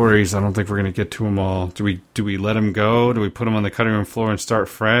stories. I don't think we're going to get to them all. Do we let them go? Do we put them on the cutting room floor and start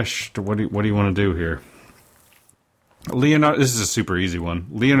fresh? What do you want to do here? This is a super easy one.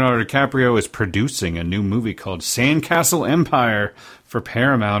 Leonardo DiCaprio is producing a new movie called Sandcastle Empire for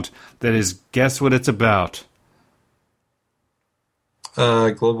Paramount that is, guess what it's about?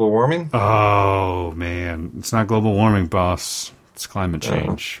 Global warming? Oh, man. It's not global warming, boss. It's climate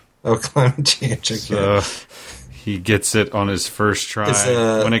change. Oh, climate change. Okay. He gets it on his first try.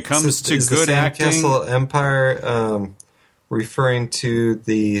 When it comes to good acting... Is the Sandcastle Empire referring to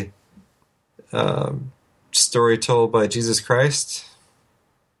the story told by Jesus Christ?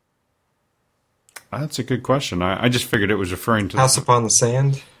 That's a good question. I just figured it was referring to... House Upon the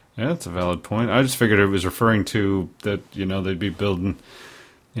Sand? Yeah, that's a valid point. I just figured it was referring to that, they'd be building,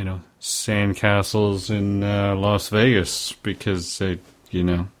 sand castles in Las Vegas because they,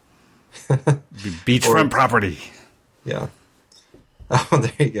 beachfront property. Yeah. Oh,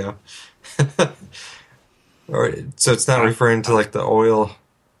 there you go. So it's not referring to the oil...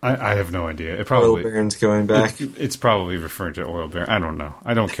 I have no idea. It probably oil barons going back. It's probably referring to oil baron. I don't know.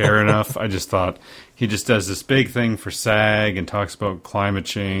 I don't care enough. I just thought he just does this big thing for SAG and talks about climate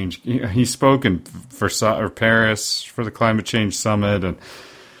change. He spoke for Paris for the climate change summit, and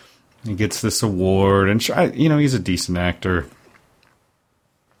he gets this award. And he's a decent actor,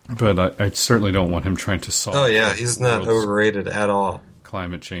 but I certainly don't want him trying to solve. Oh yeah, he's not overrated at all.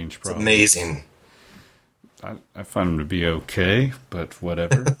 Climate change problem. It's amazing. I find him to be okay, but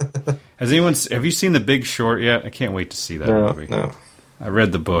whatever. Have you seen The Big Short yet? I can't wait to see that movie. No. I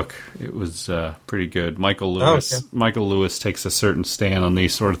read the book. It was pretty good. Michael Lewis. Okay. Michael Lewis takes a certain stand on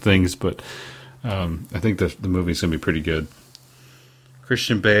these sort of things, but I think the movie's going to be pretty good.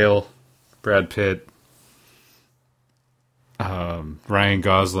 Christian Bale, Brad Pitt, Ryan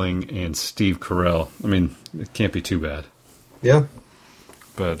Gosling, and Steve Carell. I mean, it can't be too bad. Yeah.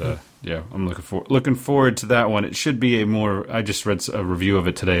 But yeah, I'm looking forward to that one. It should be I just read a review of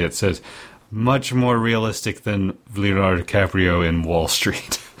it today. It says much more realistic than Leonardo DiCaprio in Wall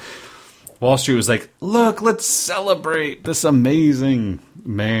Street. Wall Street was like, look, let's celebrate this amazing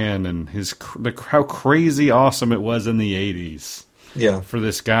man and how crazy awesome it was in the 80s. Yeah. For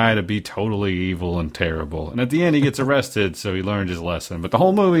this guy to be totally evil and terrible. And at the end he gets arrested, so he learned his lesson. But the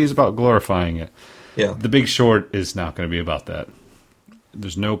whole movie is about glorifying it. Yeah. The Big Short is not going to be about that.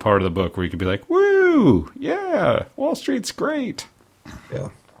 There's no part of the book where you could be like, woo, yeah, Wall Street's great. Yeah.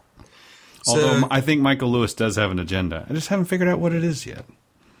 Although I think Michael Lewis does have an agenda. I just haven't figured out what it is yet.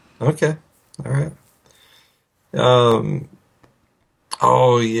 Okay. All right.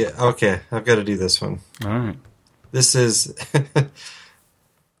 Oh, yeah. Okay. I've got to do this one. All right. This is...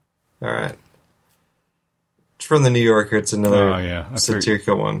 All right. It's from the New Yorker. It's another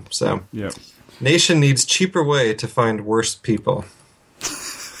satirical one. So, yep. Nation needs cheaper way to find worse people.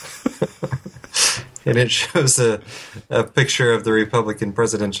 And it shows a picture of the Republican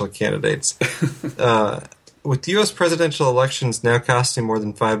presidential candidates. With U.S. presidential elections now costing more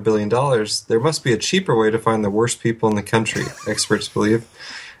than $5 billion, there must be a cheaper way to find the worst people in the country, experts believe.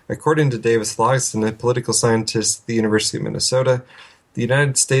 According to Davis Logsdon, a political scientist at the University of Minnesota, the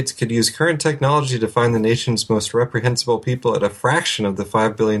United States could use current technology to find the nation's most reprehensible people at a fraction of the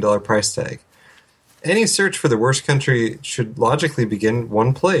 $5 billion price tag. Any search for the worst country should logically begin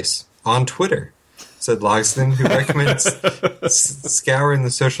one place, on Twitter. said Logsdon, who recommends scouring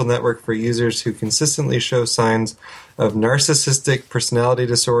the social network for users who consistently show signs of narcissistic personality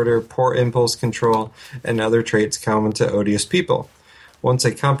disorder, poor impulse control, and other traits common to odious people. Once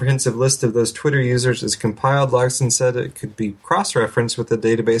a comprehensive list of those Twitter users is compiled, Logsdon said it could be cross-referenced with a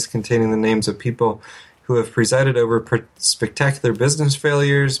database containing the names of people who have presided over spectacular business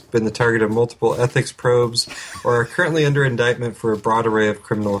failures, been the target of multiple ethics probes, or are currently under indictment for a broad array of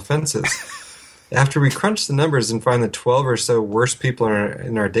criminal offenses. After we crunch the numbers and find the 12 or so worst people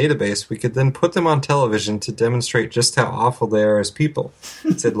in our database, we could then put them on television to demonstrate just how awful they are as people,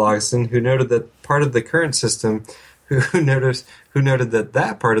 said Logsdon, who noted that part of the current system who noted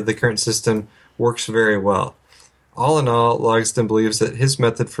that part of the current system works very well. All in all, Logsdon believes that his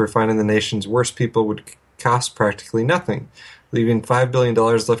method for finding the nation's worst people would cost practically nothing, leaving $5 billion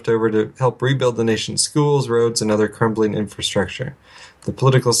left over to help rebuild the nation's schools, roads, and other crumbling infrastructure. The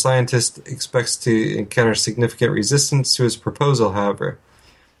political scientist expects to encounter significant resistance to his proposal, however.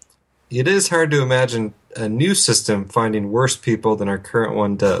 It is hard to imagine a new system finding worse people than our current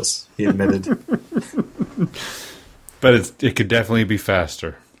one does, he admitted. But it could definitely be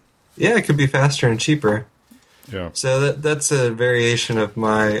faster. Yeah, it could be faster and cheaper. Yeah. So that's a variation of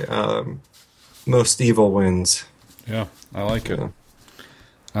my most evil wins. Yeah, I like it. Yeah.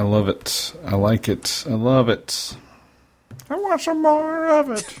 I love it. I like it. I love it. I want some more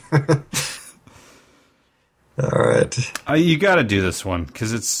of it. All right. You got to do this one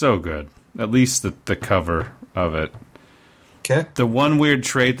because it's so good. At least the cover of it. Okay. The one weird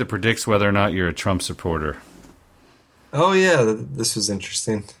trait that predicts whether or not you're a Trump supporter. Oh yeah, this was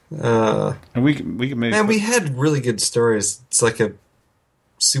interesting. And we can maybe. Man, we had really good stories. It's like a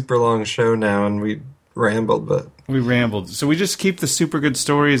super long show now, and we rambled, but we rambled. So we just keep the super good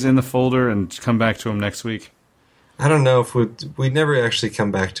stories in the folder and come back to them next week. I don't know if we never actually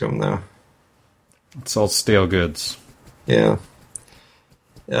come back to them though. It's all stale goods. Yeah.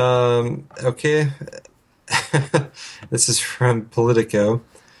 Okay. This is from Politico.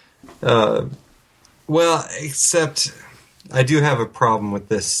 Well, except I do have a problem with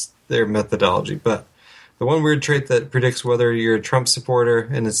their methodology, but the one weird trait that predicts whether you're a Trump supporter,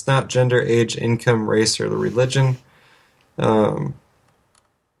 and it's not gender, age, income, race, or religion. Let's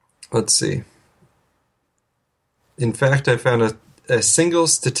see. In fact, I found a single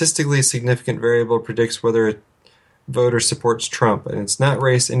statistically significant variable predicts whether a voter supports Trump, and it's not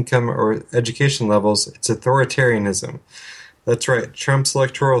race, income, or education levels, it's authoritarianism. That's right, Trump's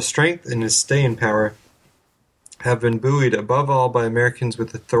electoral strength and his staying power have been buoyed above all by Americans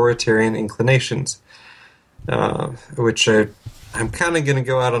with authoritarian inclinations, which I'm kind of going to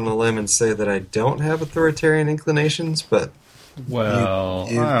go out on a limb and say that I don't have authoritarian inclinations, but well,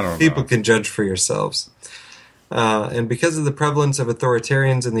 I don't know. People can judge for yourselves. And because of the prevalence of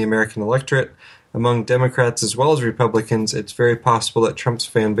authoritarians in the American electorate, among Democrats as well as Republicans, it's very possible that Trump's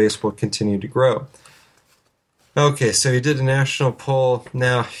fan base will continue to grow. Okay, so he did a national poll.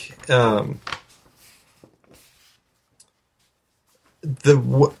 Now,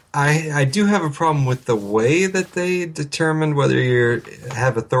 I do have a problem with the way that they determined whether you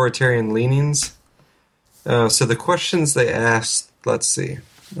have authoritarian leanings. So the questions they asked, let's see.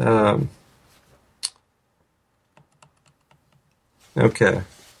 Okay.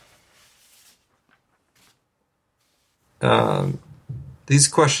 These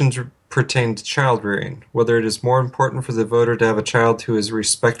questions pertain to child rearing, whether it is more important for the voter to have a child who is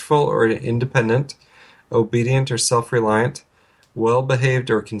respectful or independent, obedient or self-reliant, well-behaved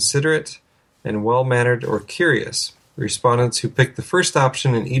or considerate, and well-mannered or curious. Respondents who pick the first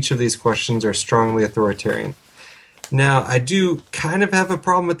option in each of these questions are strongly authoritarian. Now, I do kind of have a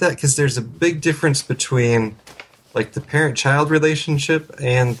problem with that because there's a big difference between like the parent-child relationship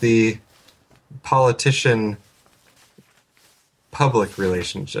and the politician-public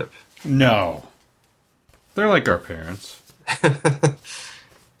relationship. No. They're like our parents.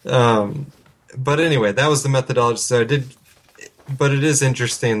 But anyway, that was the methodology. So but it is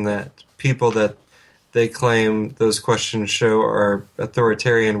interesting that people that they claim those questions show are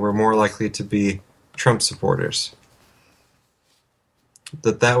authoritarian were more likely to be Trump supporters.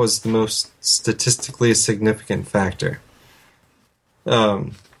 That was the most statistically significant factor.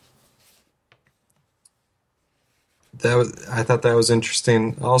 I thought that was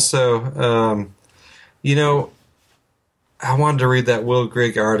interesting. Also, I wanted to read that Will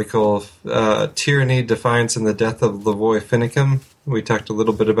Grigg article, Tyranny, Defiance, and the Death of Lavoy Finicum. We talked a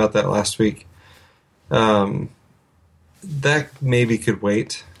little bit about that last week. That maybe could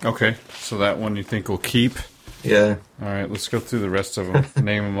wait. Okay, so that one you think will keep? Yeah. All right, let's go through the rest of them.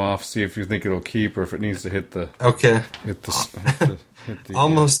 Name them off. See if you think it'll keep or if it needs to hit the. Okay. Hit the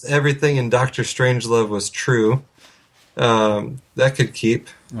Almost everything in Doctor Strangelove was true. That could keep.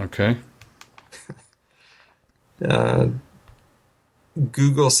 Okay.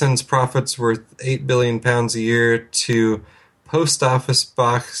 Google sends profits worth £8 billion a year to post office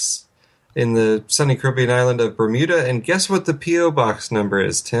box in the sunny Caribbean island of Bermuda. And guess what the P.O. box number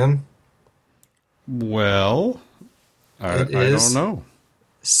is, Tim? Well, I don't know.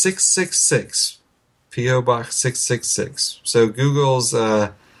 666. P.O. box 666. So Google's,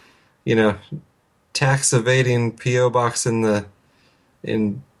 tax evading P.O. box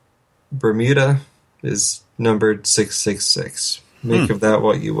in Bermuda is numbered 666. Make of that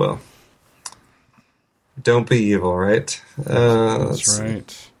what you will. Don't be evil, right? That's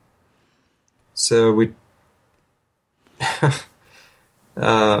right. So we...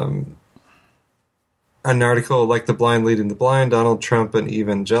 an article, Like the Blind Leading the Blind, Donald Trump and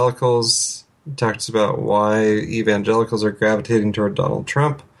Evangelicals. It talks about why evangelicals are gravitating toward Donald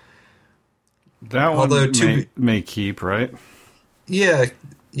Trump. That one may keep, right? Yeah.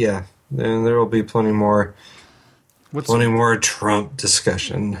 And there will be plenty more Trump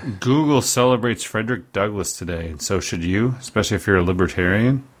discussion. Google celebrates Frederick Douglass today, and so should you, especially if you're a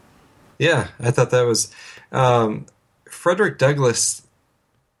libertarian. Yeah, I thought that was... Frederick Douglass,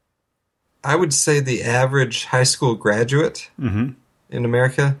 I would say the average high school graduate in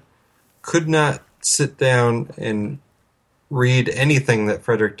America could not sit down and read anything that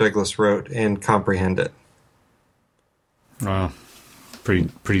Frederick Douglass wrote and comprehend it. Wow.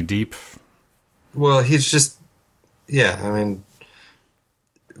 Pretty deep. Well, he's just... Yeah, I mean,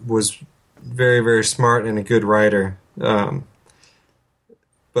 was very, very smart and a good writer. But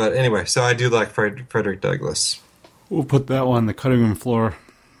anyway, so I do like Frederick Douglass. We'll put that one on the cutting room floor.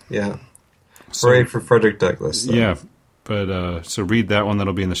 Yeah. Hooray for Frederick Douglass. So. Yeah, but so read that one.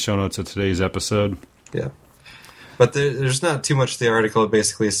 That'll be in the show notes of today's episode. Yeah. But there's not too much to the article.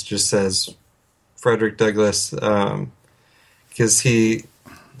 Basically, it just says Frederick Douglass, because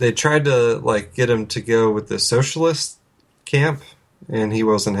they tried to get him to go with the socialist camp, and he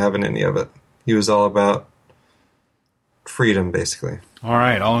wasn't having any of it. He was all about freedom, basically. All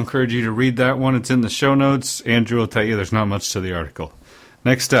right, I'll encourage you to read that one. It's in the show notes. Andrew will tell you there's not much to the article.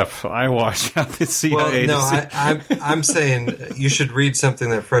 Next up, I watched out the CIA. Well, no, I'm saying you should read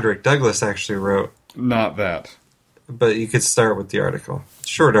something that Frederick Douglass actually wrote. Not that. But you could start with the article.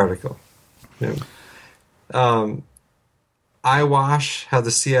 Short article. Yeah. Eyewash, how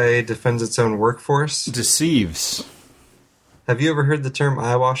the CIA defends its own workforce. Deceives. Have you ever heard the term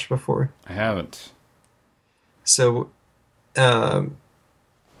eyewash before? I haven't. So, I'll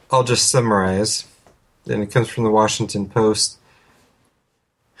just summarize. And it comes from the Washington Post.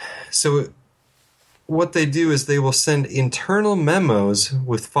 So, what they do is they will send internal memos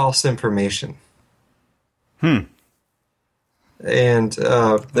with false information. And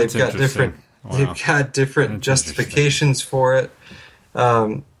they've got different... Wow. They've got different justifications for it.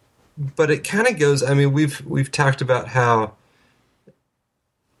 But it kind of goes... I mean, we've talked about how,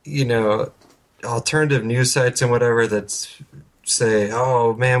 alternative news sites and whatever that say,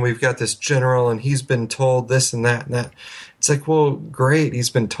 oh, man, we've got this general and he's been told this and that and that. It's like, well, great, he's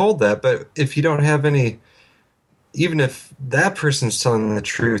been told that. But if you don't have any... Even if that person's telling the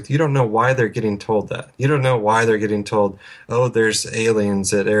truth, you don't know why they're getting told that. You don't know why they're getting told, oh, there's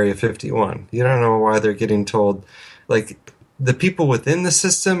aliens at Area 51. You don't know why they're getting told. The people within the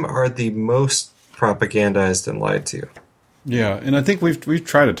system are the most propagandized and lied to. Yeah, and I think we've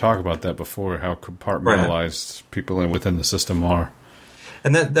tried to talk about that before, how compartmentalized people within the system are.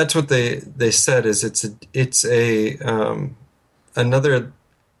 And that's what they said is it's another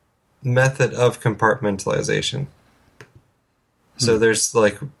method of compartmentalization. So there's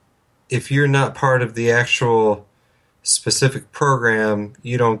if you're not part of the actual specific program,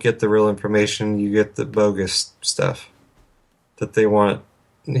 you don't get the real information, you get the bogus stuff that they want.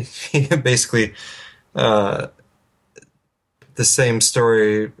 Basically, the same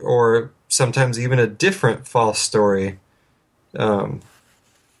story, or sometimes even a different false story. And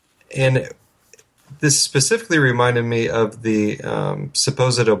this specifically reminded me of the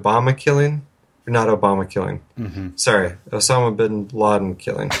supposed Obama killing. Not Obama killing. Mm-hmm. Sorry, Osama bin Laden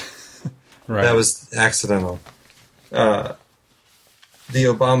killing. Right. That was accidental. The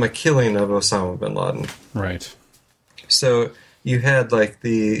Obama killing of Osama bin Laden. Right. So you had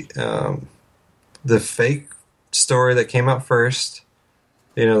the fake story that came out first,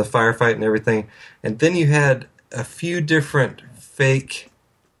 the firefight and everything, and then you had a few different fake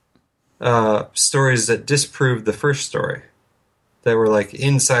stories that disproved the first story. that were like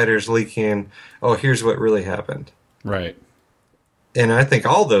insiders leaking, oh, here's what really happened. Right. And I think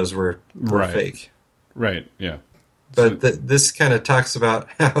all those were Right. fake. Right, yeah. But this kind of talks about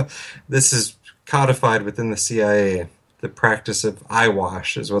how this is codified within the CIA. The practice of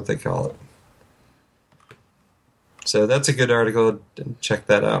eyewash is what they call it. So that's a good article. Check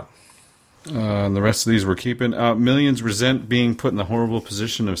that out. And the rest of these we're keeping. Millions resent being put in the horrible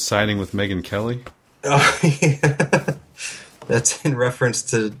position of siding with Megyn Kelly. Oh, yeah. That's in reference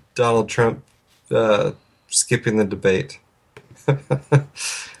to Donald Trump skipping the debate.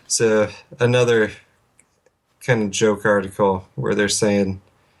 So another kind of joke article where they're saying,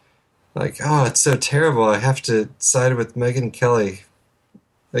 like, oh, it's so terrible, I have to side with Megyn Kelly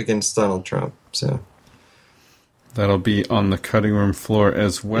against Donald Trump. So That'll be on the cutting room floor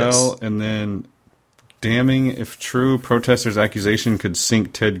as well. Yes. And then, damning if true, protesters' accusation could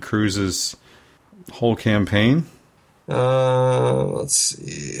sink Ted Cruz's whole campaign. Let's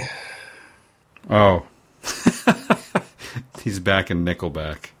see. Oh. He's back in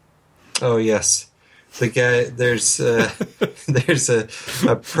Nickelback. Oh, yes. The guy, there's a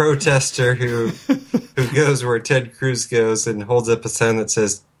protester who goes where Ted Cruz goes and holds up a sign that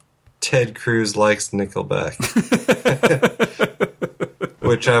says, Ted Cruz likes Nickelback.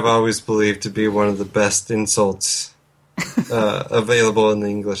 Which I've always believed to be one of the best insults available in the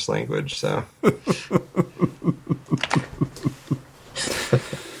English language. So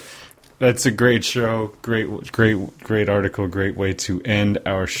That's a great show. Great article. Great way to end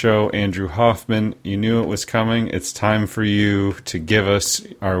our show. Andrew Hoffman, you knew it was coming. It's time for you to give us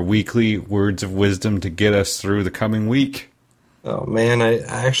our weekly words of wisdom to get us through the coming week. oh man, I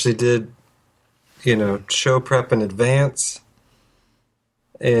actually did, show prep in advance.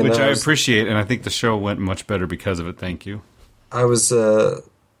 And Which I appreciate, and I think the show went much better because of it. Thank you. I was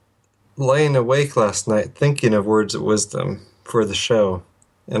laying awake last night thinking of words of wisdom for the show,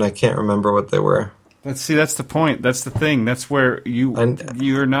 and I can't remember what they were. That's the point. That's the thing. That's where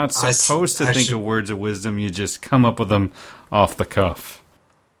you're not supposed to think of words of wisdom. You just come up with them off the cuff.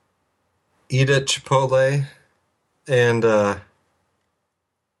 Eat at Chipotle, and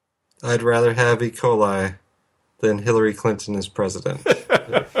I'd rather have E. coli than Hillary Clinton as president.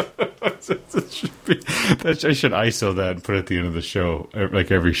 I should ISO that and put it at the end of the show,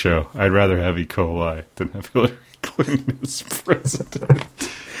 like every show. I'd rather have E. coli than have Hillary Clinton as president.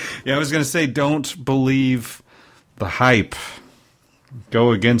 Yeah, I was going to say, don't believe the hype.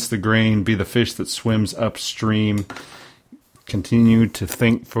 Go against the grain. Be the fish that swims upstream. Continue to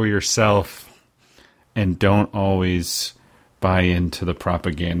think for yourself. And don't always buy into the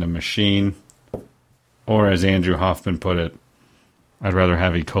propaganda machine. Or as Andrew Hoffman put it, I'd rather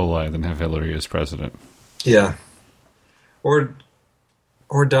have E. coli than have Hillary as president. Yeah. Or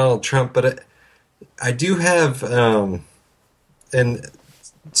Donald Trump, but I do have, and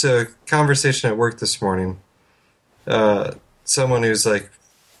it's a conversation at work this morning. Someone who's like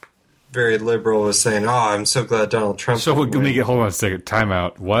very liberal was saying, "Oh, I'm so glad Donald Trump." So let me hold on a second. Time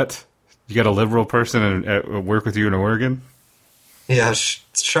out. What? You got a liberal person at work with you in Oregon? Yeah,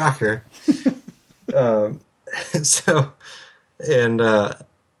 shocker. So, and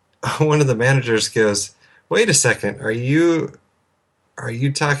one of the managers goes, "Wait a second, are you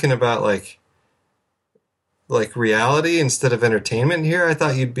talking about like reality instead of entertainment here? I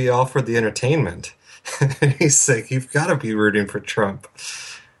thought you'd be all for the entertainment." He's like, "You've got to be rooting for Trump.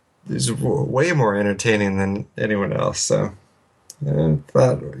 He's way more entertaining than anyone else." So,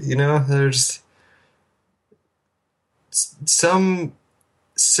 but there's some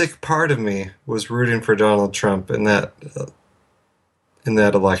sick part of me was rooting for Donald Trump in that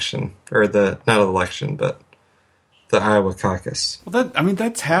election, or not election, but the Iowa caucus. Well,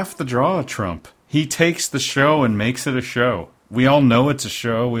 that's half the draw of Trump. He takes the show and makes it a show. We all know it's a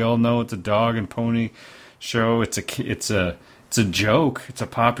show. We all know it's a dog and pony show. It's a joke. It's a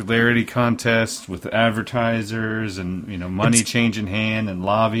popularity contest with advertisers and money changing hand and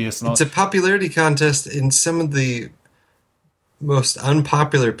lobbyists. And all. It's a popularity contest in some of the most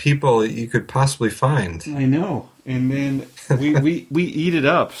unpopular people you could possibly find. I know. And then we eat it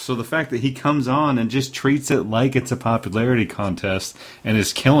up. So the fact that he comes on and just treats it like it's a popularity contest and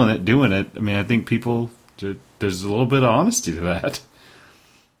is killing it doing it, I mean, I think there's a little bit of honesty to that.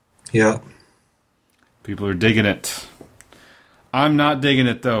 Yeah. People are digging it. I'm not digging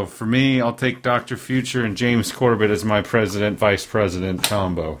it, though. For me, I'll take Dr. Future and James Corbett as my president-vice president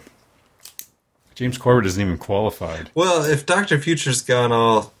combo. James Corbett isn't even qualified. Well, if Dr. Future's gone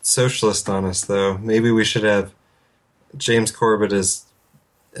all socialist on us, though, maybe we should have James Corbett as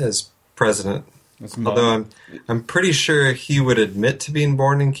president Although I'm pretty sure he would admit to being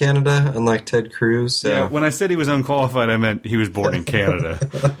born in Canada, unlike Ted Cruz. So. Yeah, when I said he was unqualified, I meant he was born in Canada.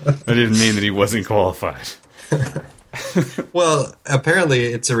 I didn't mean that he wasn't qualified. Well, apparently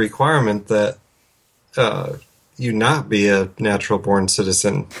it's a requirement that you not be a natural-born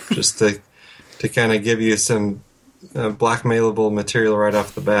citizen, just to kind of give you some blackmailable material right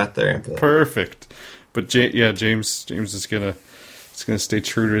off the bat there. Perfect. But James is gonna stay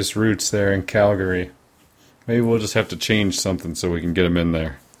true to his roots there in Calgary. Maybe we'll just have to change something so we can get him in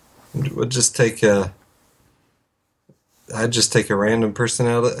there. I'd just take a random person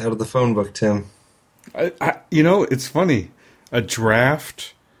out of the phone book, Tim. It's funny. A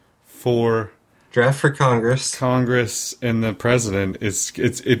draft for Congress and the president it's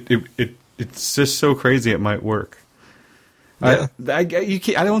just so crazy it might work. Yeah. I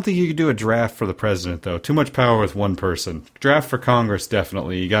don't think you could do a draft for the president though. Too much power with one person. Draft for Congress,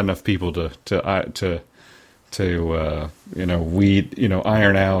 definitely. You got enough people to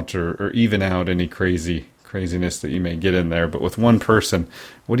iron out or even out any craziness that you may get in there. But with one person,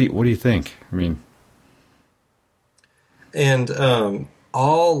 what do you think? I mean, and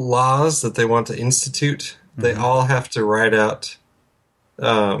all laws that they want to institute, they all have to write out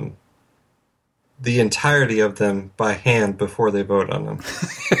the entirety of them by hand before they vote on them.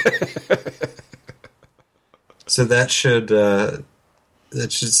 So that should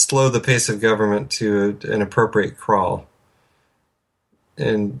slow the pace of government to an appropriate crawl.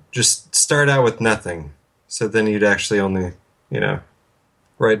 And just start out with nothing. So then you'd actually only,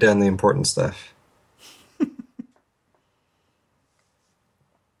 write down the important stuff.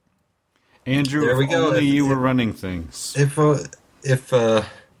 Andrew, there we if go. only you were running things. If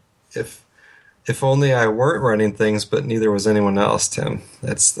only I weren't running things, but neither was anyone else, Tim.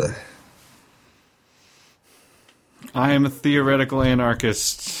 I am a theoretical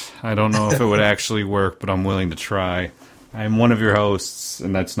anarchist. I don't know if it would actually work, but I'm willing to try. I am one of your hosts,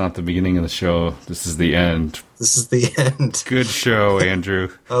 and that's not the beginning of the show. This is the end. This is the end. Good show,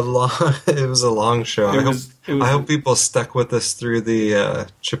 Andrew. It was a long show. I hope people stuck with us through the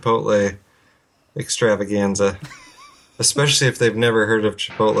Chipotle extravaganza, especially if they've never heard of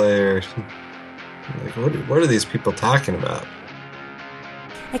Chipotle or what are these people talking about?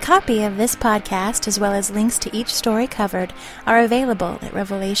 A copy of this podcast, as well as links to each story covered, are available at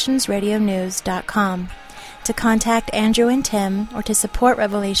revelationsradionews.com. To contact Andrew and Tim or to support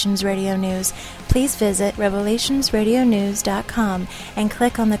Revelations Radio News, please visit revelationsradionews.com and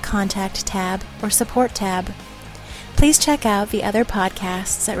click on the Contact tab or Support tab. Please check out the other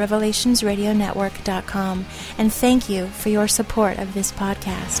podcasts at revelationsradionetwork.com, and thank you for your support of this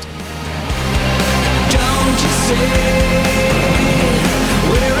podcast. Don't you say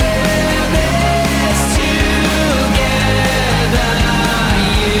we're in this together,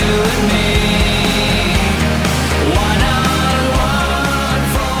 you and me, one-on-one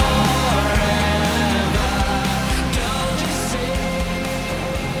forever. Don't you say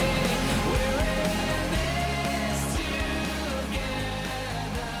we're in this together, you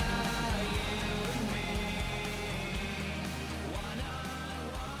and me,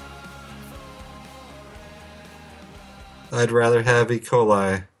 I'd rather have E.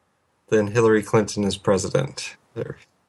 coli than Hillary Clinton as president. There.